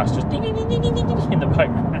podcast, just ding, ding, ding, ding, ding, ding in the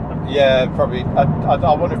background. Yeah, probably. I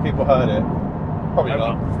wonder if people heard it. Probably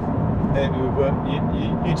not.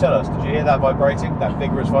 You tell us, did you hear that vibrating? That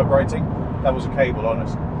vigorous vibrating? That was a cable on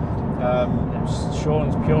us. It was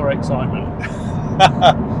Sean's pure excitement.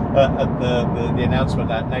 the announcement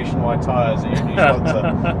that Nationwide Tyres are your new sponsor.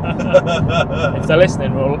 If they're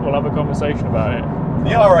listening, we'll have a conversation about it.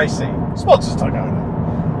 The RAC sponsors Takona.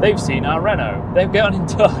 They've seen our Renault. They've gotten in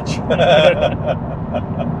touch.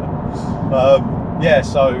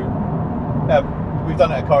 So we've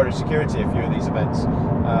done it at Corridor Security, a few of these events,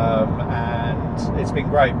 and it's been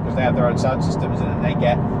great because they have their own sound systems, and then they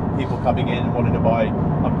get people coming in and wanting to buy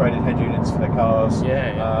upgraded head units for their cars.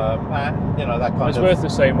 And that kind of. It's worth the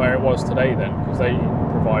same where it was today then, because they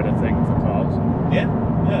provide a thing for cars.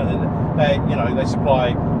 They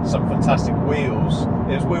supply some fantastic wheels.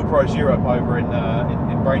 There's Wheel Pros Europe over in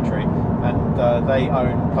Braintree, and they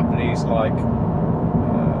own companies like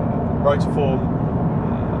Rotorform,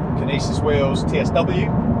 Kinesis Wheels, TSW.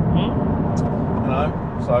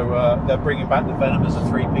 So they're bringing back the Venom as a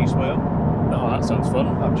 3-piece wheel. Oh, that sounds fun.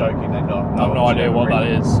 I'm joking. They're not. I have no idea what that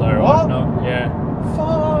is. So what?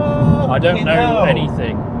 I don't know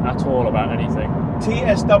anything at all about anything.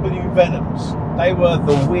 TSW Venoms. They were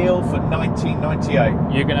the wheel for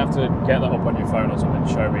 1998. You're gonna have to get that up on your phone or something to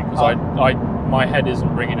show me, because my head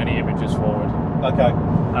isn't bringing any images forward. Okay.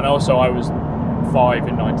 And also, I was 5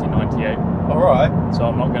 in 1998. All right. So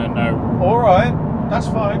I'm not gonna know. All right. That's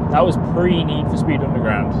fine. That was pre-Need for Speed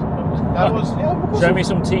Underground. That was Show me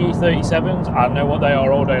some TE37s. I know what they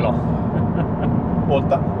are all day long.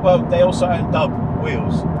 Well, they also own Dub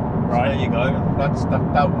wheels. Right. So there you go.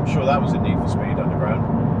 I'm sure that was in Need for Speed Underground.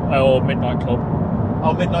 Or Midnight Club.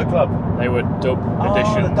 Oh, Midnight Club. They were Dub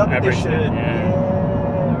edition. The Dub everything. edition. Yeah,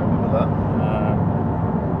 I remember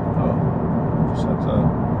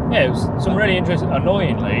that. It was some really interesting.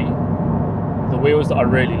 Annoyingly, the wheels that I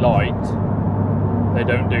really liked, they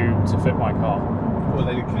don't do to fit my car. Well,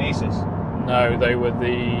 they do Kinesis. No, they were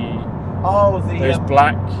those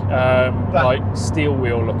black, like steel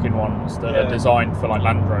wheel looking ones that are designed for like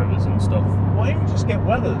Land Rovers and stuff. Why don't you just get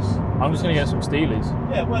Wellers? I'm just going to get some Steelies.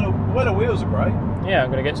 Yeah, Weller wheels are great. Yeah,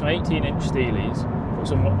 I'm going to get some 18-inch Steelies, put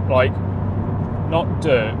some like not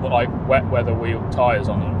dirt but like wet weather wheel tyres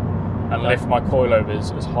on them, and lift my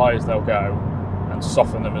coilovers as high as they'll go, and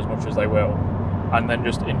soften them as much as they will, and then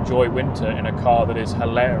just enjoy winter in a car that is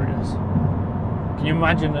hilarious. Can you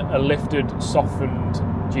imagine a lifted, softened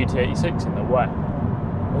GT86 in the wet?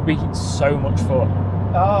 It would be so much fun.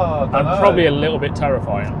 And probably a little bit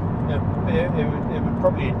terrifying. It would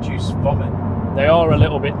probably induce vomit. They are a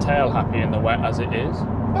little bit tail happy in the wet as it is.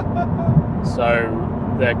 So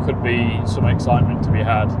there could be some excitement to be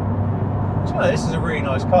had. Do you know, this is a really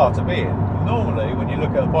nice car to be in. Normally, when you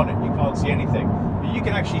look at a bonnet, you can't see anything. But you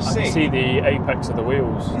can actually see the apex of the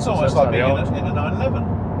wheels. It's almost like being in a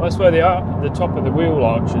 911. Well, that's where they are. The top of the wheel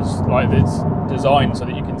arch is like it's designed so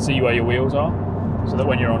that you can see where your wheels are, so that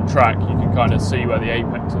when you're on track, you can kind of see where the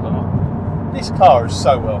apexes are. This car is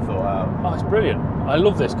so well thought out. Oh, it's brilliant. I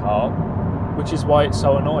love this car, which is why it's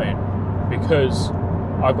so annoying, because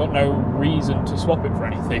I've got no reason to swap it for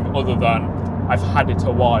anything other than I've had it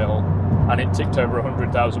a while and it ticked over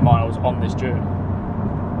 100,000 miles on this journey.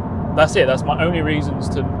 That's it. That's my only reasons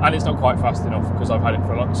to, and it's not quite fast enough because I've had it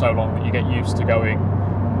for so long that you get used to going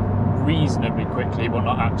reasonably quickly, but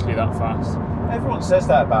not actually that fast. Everyone says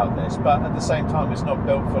that about this, but at the same time, it's not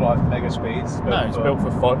built for like mega speeds. It's built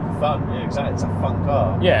for fun. Yeah, exactly. It's a fun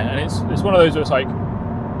car. Yeah, and it's one of those where it's like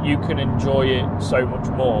you can enjoy it so much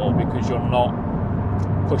more because you're not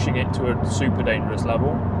pushing it to a super dangerous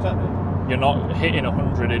level. Exactly. You're not hitting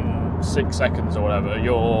 100 in 6 seconds or whatever.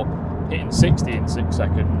 You're hitting 60 in 6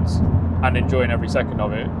 seconds and enjoying every second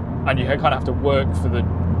of it. And you kind of have to work for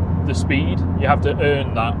the speed. You have to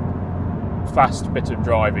earn that fast bit of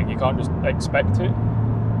driving. You can't just expect it.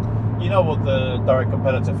 You know what the direct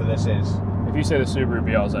competitor for this is? If you say the Subaru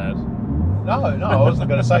BRZ. No, I wasn't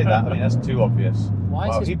going to say that. I mean, that's too obvious.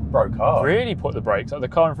 He broke hard. Really put the brakes. Like the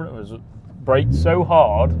car in front of us braked so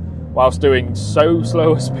hard whilst doing so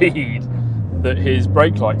slow a speed that his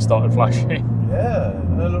brake lights started flashing. Yeah,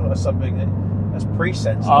 that looked like something that's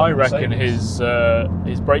pre-sensed. I reckon his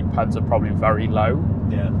brake pads are probably very low.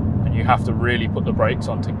 Yeah. And you have to really put the brakes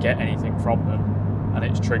on to get anything from them, and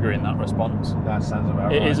it's triggering that response. That sounds about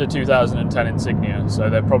right. It is a 2010 Insignia, so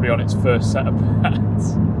they're probably on its first set of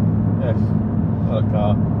pads. Yeah, what a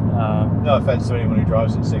car. No offence to anyone who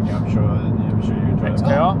drives Insignia, I'm sure you enjoy it.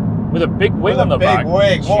 XKR? With a big wing on the back. With a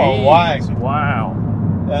big wing, what a wang. Wow.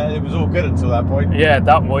 It was all good until that point. Yeah,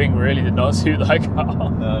 that wing really did not suit that car.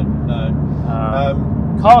 No.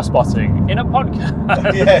 Car spotting in a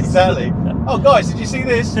podcast. Yeah, exactly. Oh, guys, did you see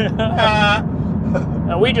this?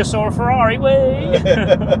 We just saw a Ferrari. To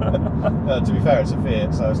be fair, it's a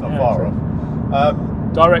Fiat, so it's not far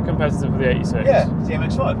off. Direct competitor for the 86. Yeah, it's the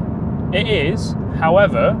MX-5. It is,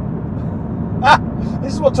 however...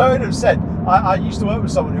 This is what Toyota have said. I used to work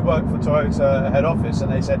with someone who worked for Toyota head office,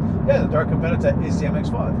 and they said, yeah, the direct competitor is the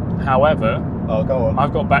MX-5. However... Oh, go on.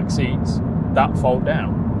 I've got back seats that fold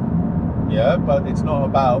down. Yeah, but it's not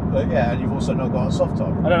about. Yeah, and you've also not got a soft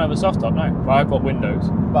top. I don't have a soft top, no. But I've got windows.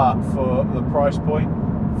 But for the price point,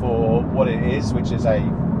 for what it is, which is a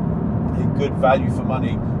good value for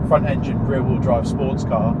money front engine rear wheel drive sports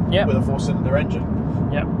car with a 4-cylinder engine.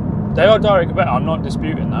 Yeah, they are direct competitor. I'm not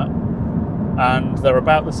disputing that. And they're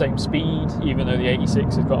about the same speed, even though the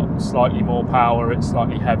 86 has got slightly more power. It's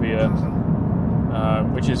slightly heavier,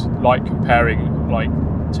 which is like comparing like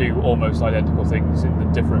two almost identical things in the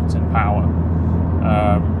difference in power.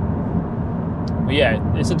 But yeah,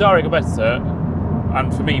 it's a direct competitor,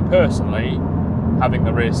 and for me personally, having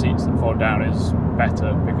the rear seats that fold down is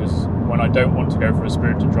better, because when I don't want to go for a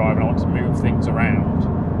spirited drive and I want to move things around,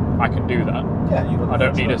 I can do that. Yeah, I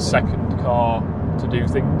don't need a second car to do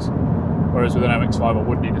things, whereas with an MX-5 I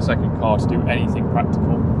would need a second car to do anything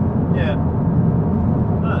practical. Yeah.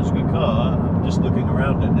 No, it's a good car. I'm just looking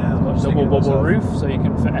around it now. It's got a double bubble roof, so you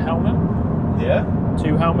can fit a helmet. Yeah.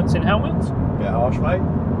 2 helmets in helmets. Bit harsh, mate.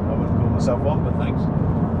 I wouldn't call myself one, but thanks.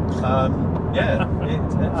 Yeah,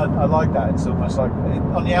 I like that. It's almost like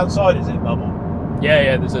on the outside, is it bubble?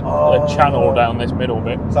 Yeah. There's a channel down this middle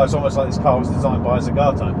bit. So it's almost like this car was designed by a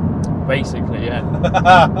Zagato. Basically, yeah.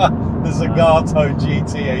 The Zagato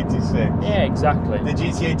GT86. Yeah, exactly. The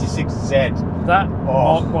GT86Z. That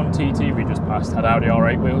Mark 1 TT we just passed had Audi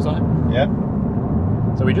R8 wheels on it. Yeah.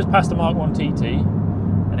 So we just passed a Mark 1 TT,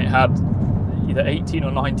 and it had either 18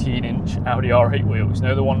 or 19 inch Audi R8 wheels. You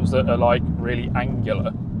know, the ones that are like really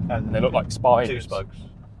angular and they look like spiders. 2 spokes.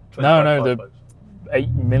 No, the 8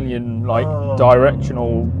 million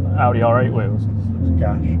directional Audi R8 wheels.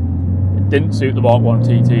 Gosh. It didn't suit the Mark 1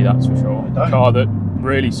 TT, that's for sure. A car that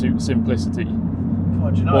really suits simplicity.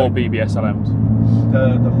 God, you know, or BBS LMs.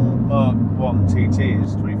 The Mark 1 TT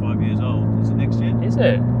is 25 years old. Is it next year? Is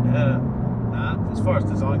it? Yeah. As far as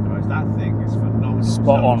design goes, that thing is phenomenal.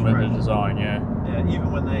 Spot on with the design, yeah. Yeah,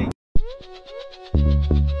 even when they